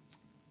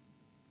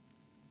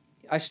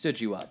stood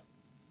you up.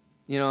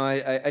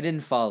 I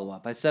didn't follow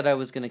up. I said I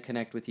was going to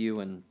connect with you,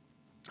 and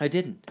I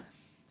didn't.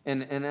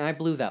 And I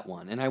blew that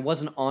one. And I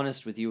wasn't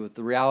honest with you.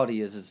 The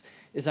reality is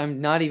I'm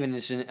not even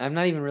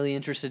really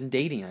interested in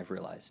dating, I've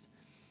realized.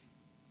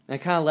 And I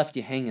kind of left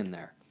you hanging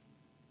there.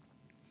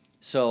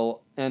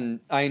 So, and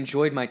I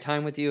enjoyed my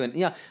time with you, and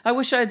yeah, I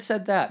wish I had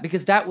said that,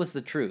 because that was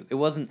the truth. It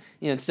wasn't,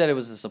 instead it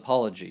was this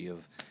apology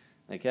of,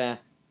 like, I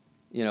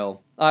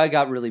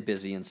got really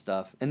busy and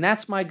stuff. And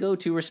that's my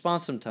go-to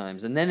response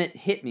sometimes. And then it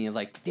hit me of,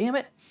 like, damn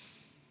it.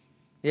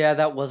 Yeah,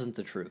 that wasn't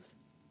the truth.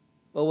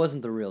 Well, it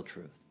wasn't the real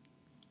truth.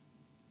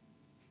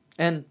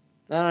 And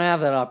I don't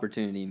have that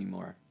opportunity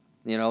anymore,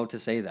 to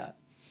say that.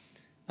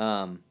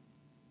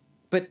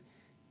 But,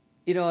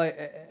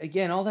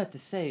 again, all that to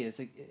say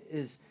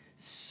is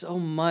so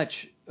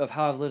much of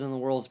how I've lived in the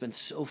world has been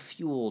so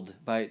fueled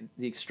by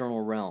the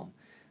external realm.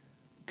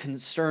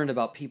 concerned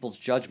about people's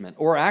judgment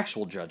or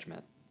actual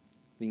judgment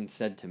being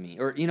said to me,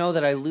 or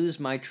that I lose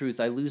my truth,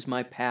 I lose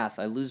my path,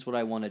 I lose what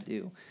I want to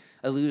do,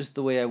 I lose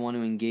the way I want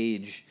to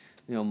engage,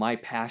 my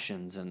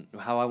passions and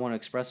how I want to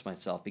express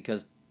myself,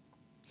 because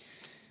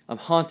I'm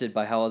haunted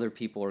by how other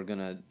people are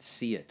gonna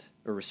see it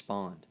or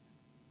respond.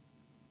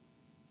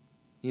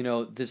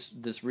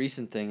 This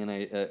recent thing, and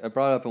I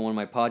brought it up in one of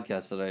my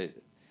podcasts that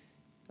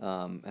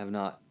I have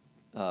not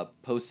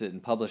posted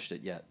and published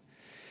it yet.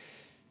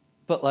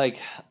 But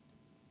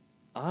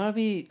I'm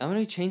gonna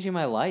be changing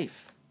my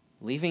life,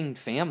 leaving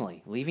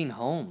family, leaving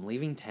home,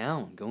 leaving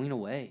town, going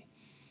away.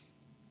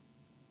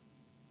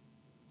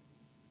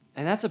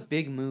 And that's a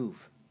big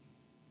move,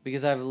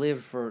 because I've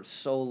lived for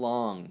so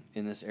long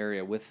in this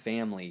area with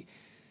family,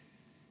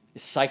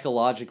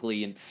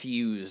 psychologically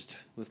infused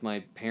with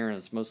my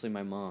parents, mostly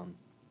my mom.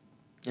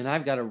 And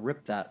I've got to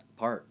rip that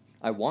apart.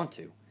 I want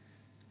to.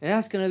 And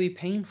that's going to be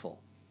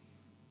painful.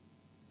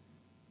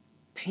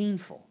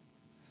 Painful.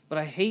 But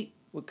I hate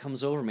what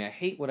comes over me. I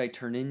hate what I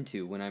turn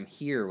into when I'm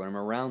here, when I'm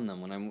around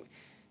them, when I'm,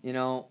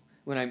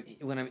 when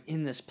I'm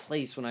in this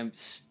place, when I'm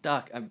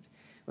stuck,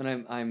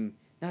 when I'm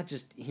not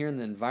just here in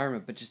the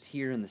environment, but just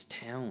here in this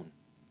town.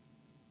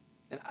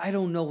 And I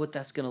don't know what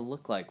that's going to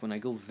look like when I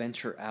go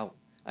venture out.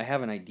 I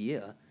have an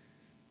idea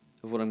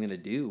of what I'm going to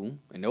do.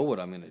 I know what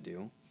I'm going to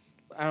do.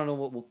 But I don't know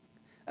what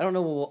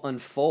will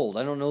unfold.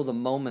 I don't know the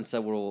moments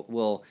that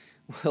will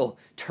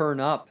turn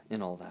up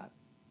in all that.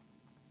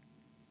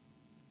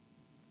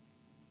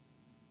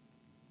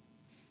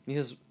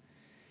 Because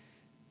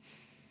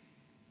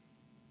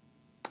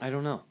I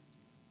don't know.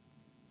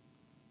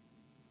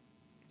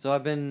 So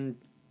I've been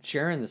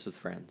sharing this with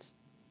friends.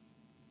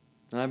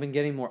 And I've been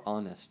getting more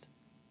honest.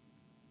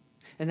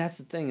 And that's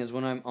the thing, is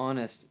when I'm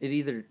honest,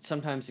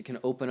 sometimes it can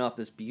open up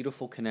this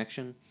beautiful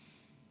connection,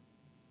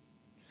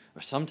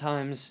 or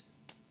sometimes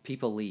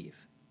people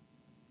leave.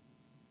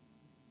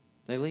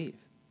 They leave.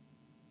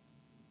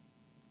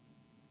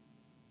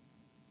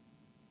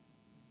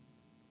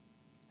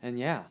 And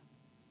yeah,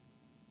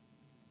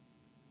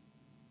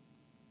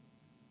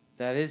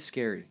 that is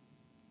scary.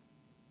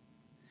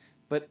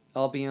 But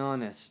I'll be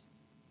honest,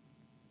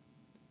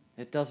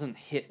 it doesn't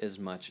hit as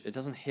much. It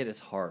doesn't hit as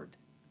hard.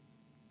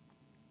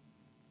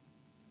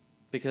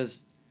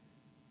 Because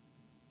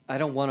I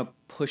don't want to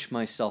push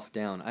myself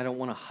down. I don't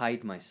want to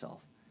hide myself.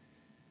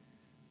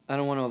 I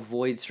don't want to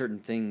avoid certain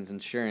things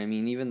and sharing. I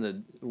mean,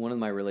 even one of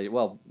my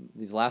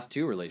these last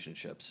two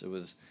relationships, it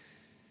was,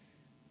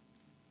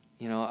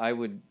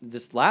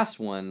 this last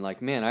one,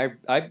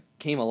 I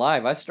came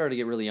alive. I started to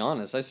get really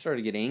honest. I started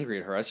to get angry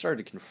at her. I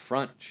started to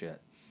confront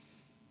shit.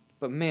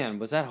 But man,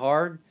 was that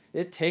hard?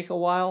 It'd take a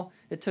while.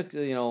 It took,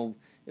 it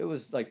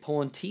was like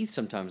pulling teeth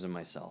sometimes in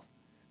myself.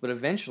 But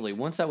eventually,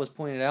 once that was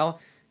pointed out,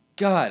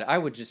 God, I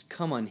would just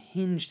come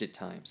unhinged at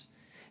times.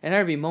 And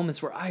there would be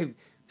moments where I'm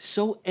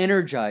so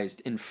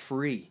energized and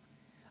free.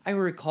 I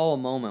recall a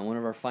moment, one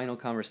of our final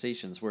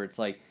conversations, where it's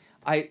like,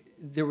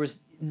 there was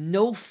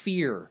no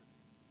fear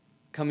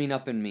coming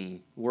up in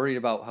me, worried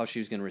about how she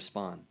was going to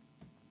respond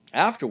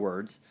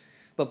afterwards.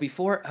 But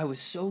before, I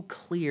was so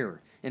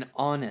clear and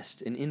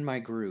honest and in my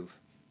groove.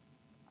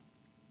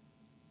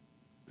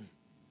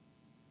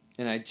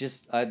 And I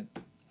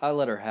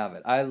let her have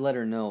it. I let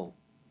her know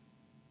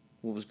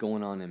what was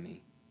going on in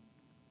me.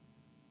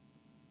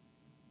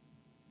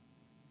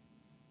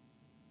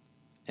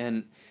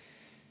 And,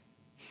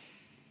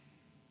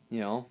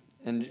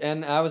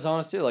 and I was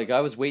honest too. I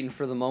was waiting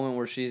for the moment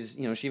where she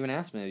even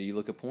asked me, "Do you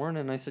look at porn?"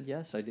 And I said,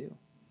 "Yes, I do."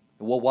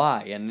 Well,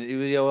 why? And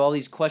all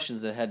these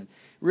questions that had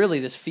really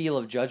this feel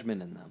of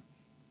judgment in them.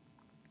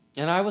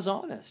 And I was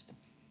honest.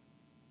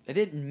 I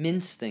didn't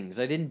mince things.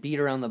 I didn't beat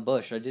around the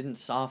bush. I didn't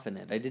soften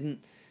it.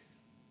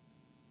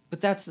 But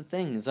that's the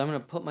thing, is I'm going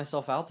to put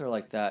myself out there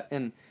like that.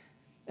 And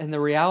the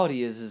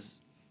reality is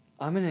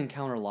I'm going to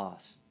encounter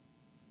loss.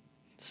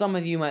 Some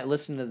of you might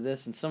listen to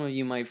this, and some of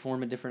you might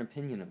form a different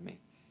opinion of me.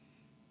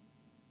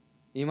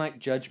 You might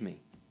judge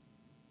me.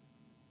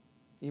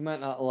 You might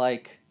not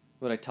like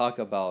what I talk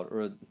about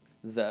or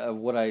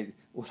what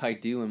I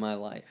do in my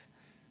life.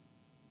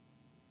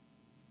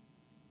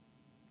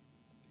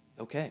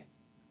 Okay.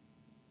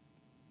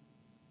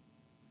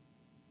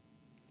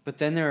 But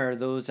then there are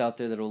those out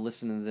there that will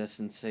listen to this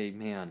and say,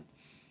 man,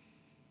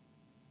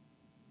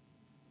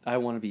 I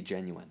want to be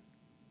genuine.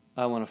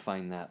 I want to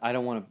find that. I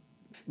don't want to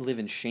live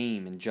in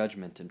shame and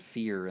judgment and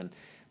fear and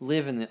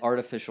live in the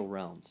artificial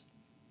realms.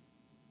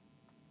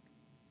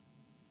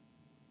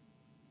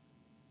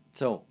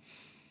 So,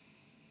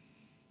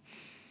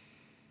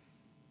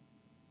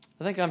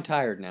 I think I'm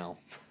tired now.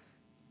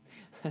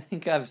 I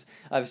think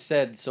I've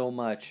said so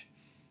much.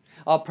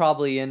 I'll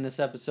probably end this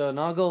episode and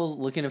I'll go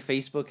looking at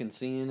Facebook and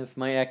seeing if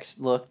my ex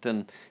looked,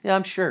 and yeah,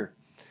 I'm sure.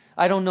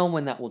 I don't know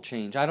when that will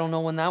change. I don't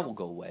know when that will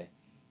go away.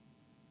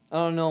 I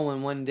don't know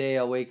when one day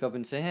I'll wake up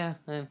and say,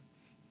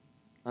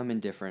 I'm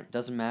indifferent.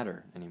 Doesn't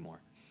matter anymore.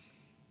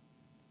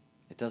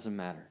 It doesn't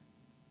matter.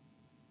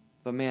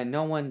 But man,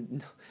 no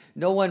one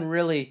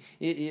really,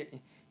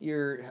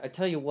 I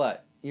tell you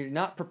what, you're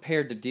not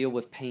prepared to deal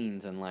with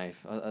pains in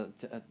life.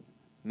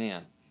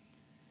 man,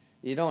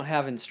 you don't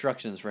have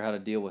instructions for how to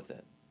deal with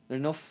it.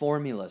 There's no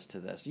formulas to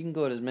this. You can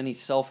go to as many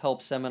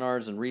self-help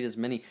seminars and read as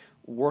many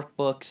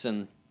workbooks,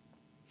 and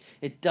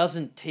it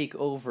doesn't take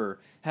over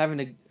having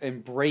to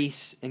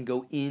embrace and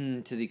go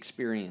into the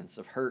experience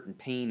of hurt and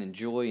pain and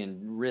joy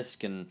and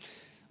risk and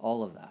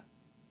all of that.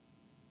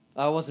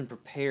 I wasn't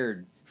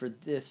prepared for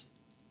this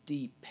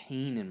deep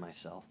pain in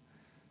myself.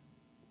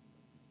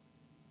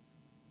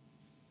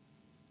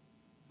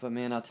 But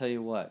man, I'll tell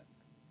you what,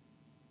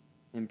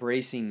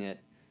 embracing it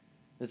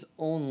has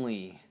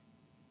only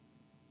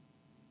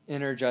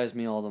energized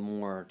me all the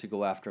more to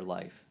go after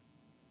life.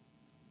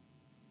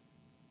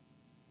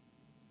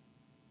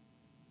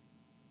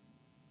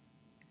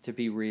 To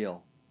be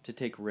real, to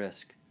take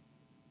risk,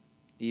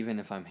 even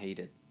if I'm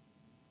hated,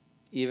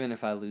 even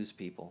if I lose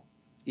people,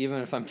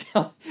 even if I'm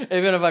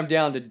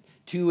down to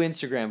 2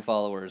 Instagram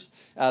followers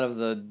out of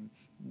the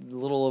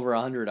little over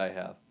 100 I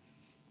have.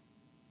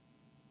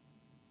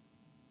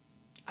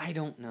 I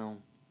don't know.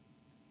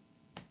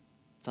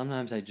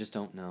 Sometimes I just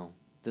don't know.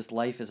 This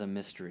life is a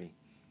mystery.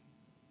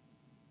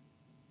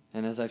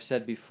 And as I've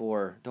said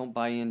before, don't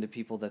buy into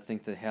people that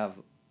think they have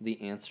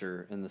the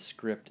answer and the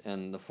script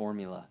and the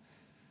formula.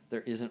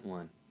 There isn't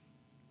one.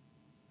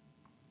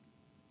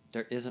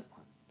 There isn't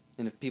one.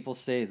 And if people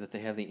say that they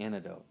have the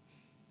antidote,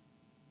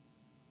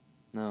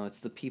 no, it's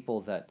the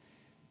people that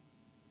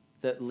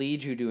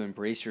lead you to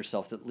embrace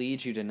yourself, that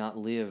lead you to not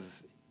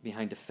live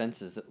behind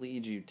defenses, that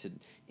lead you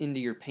into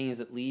your pains,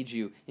 that lead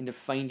you into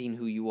finding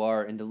who you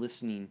are, into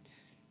listening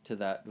to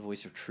that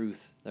voice of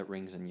truth that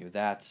rings in you.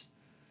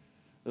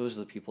 Those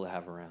are the people to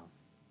have around.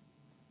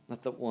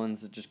 Not the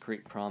ones that just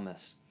create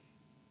promise.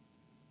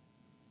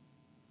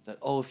 That,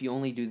 if you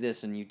only do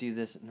this and you do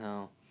this.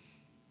 No,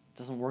 it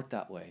doesn't work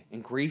that way.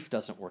 And grief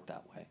doesn't work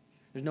that way.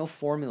 There's no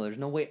formula. There's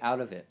no way out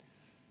of it.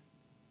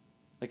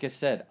 Like I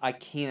said, I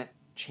can't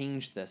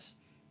change this,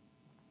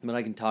 but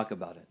I can talk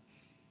about it.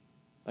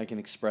 I can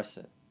express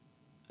it.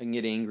 I can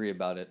get angry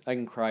about it. I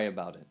can cry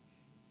about it.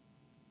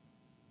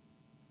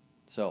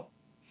 So,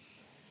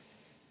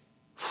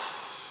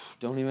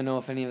 don't even know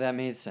if any of that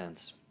made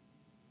sense.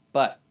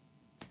 But,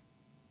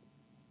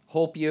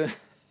 hope you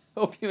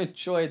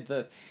enjoyed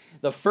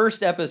the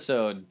first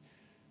episode,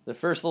 the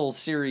first little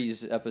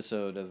series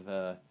episode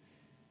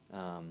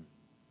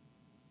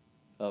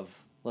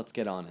of Let's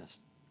Get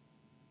Honest.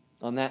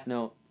 On that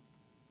note,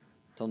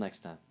 till next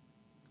time.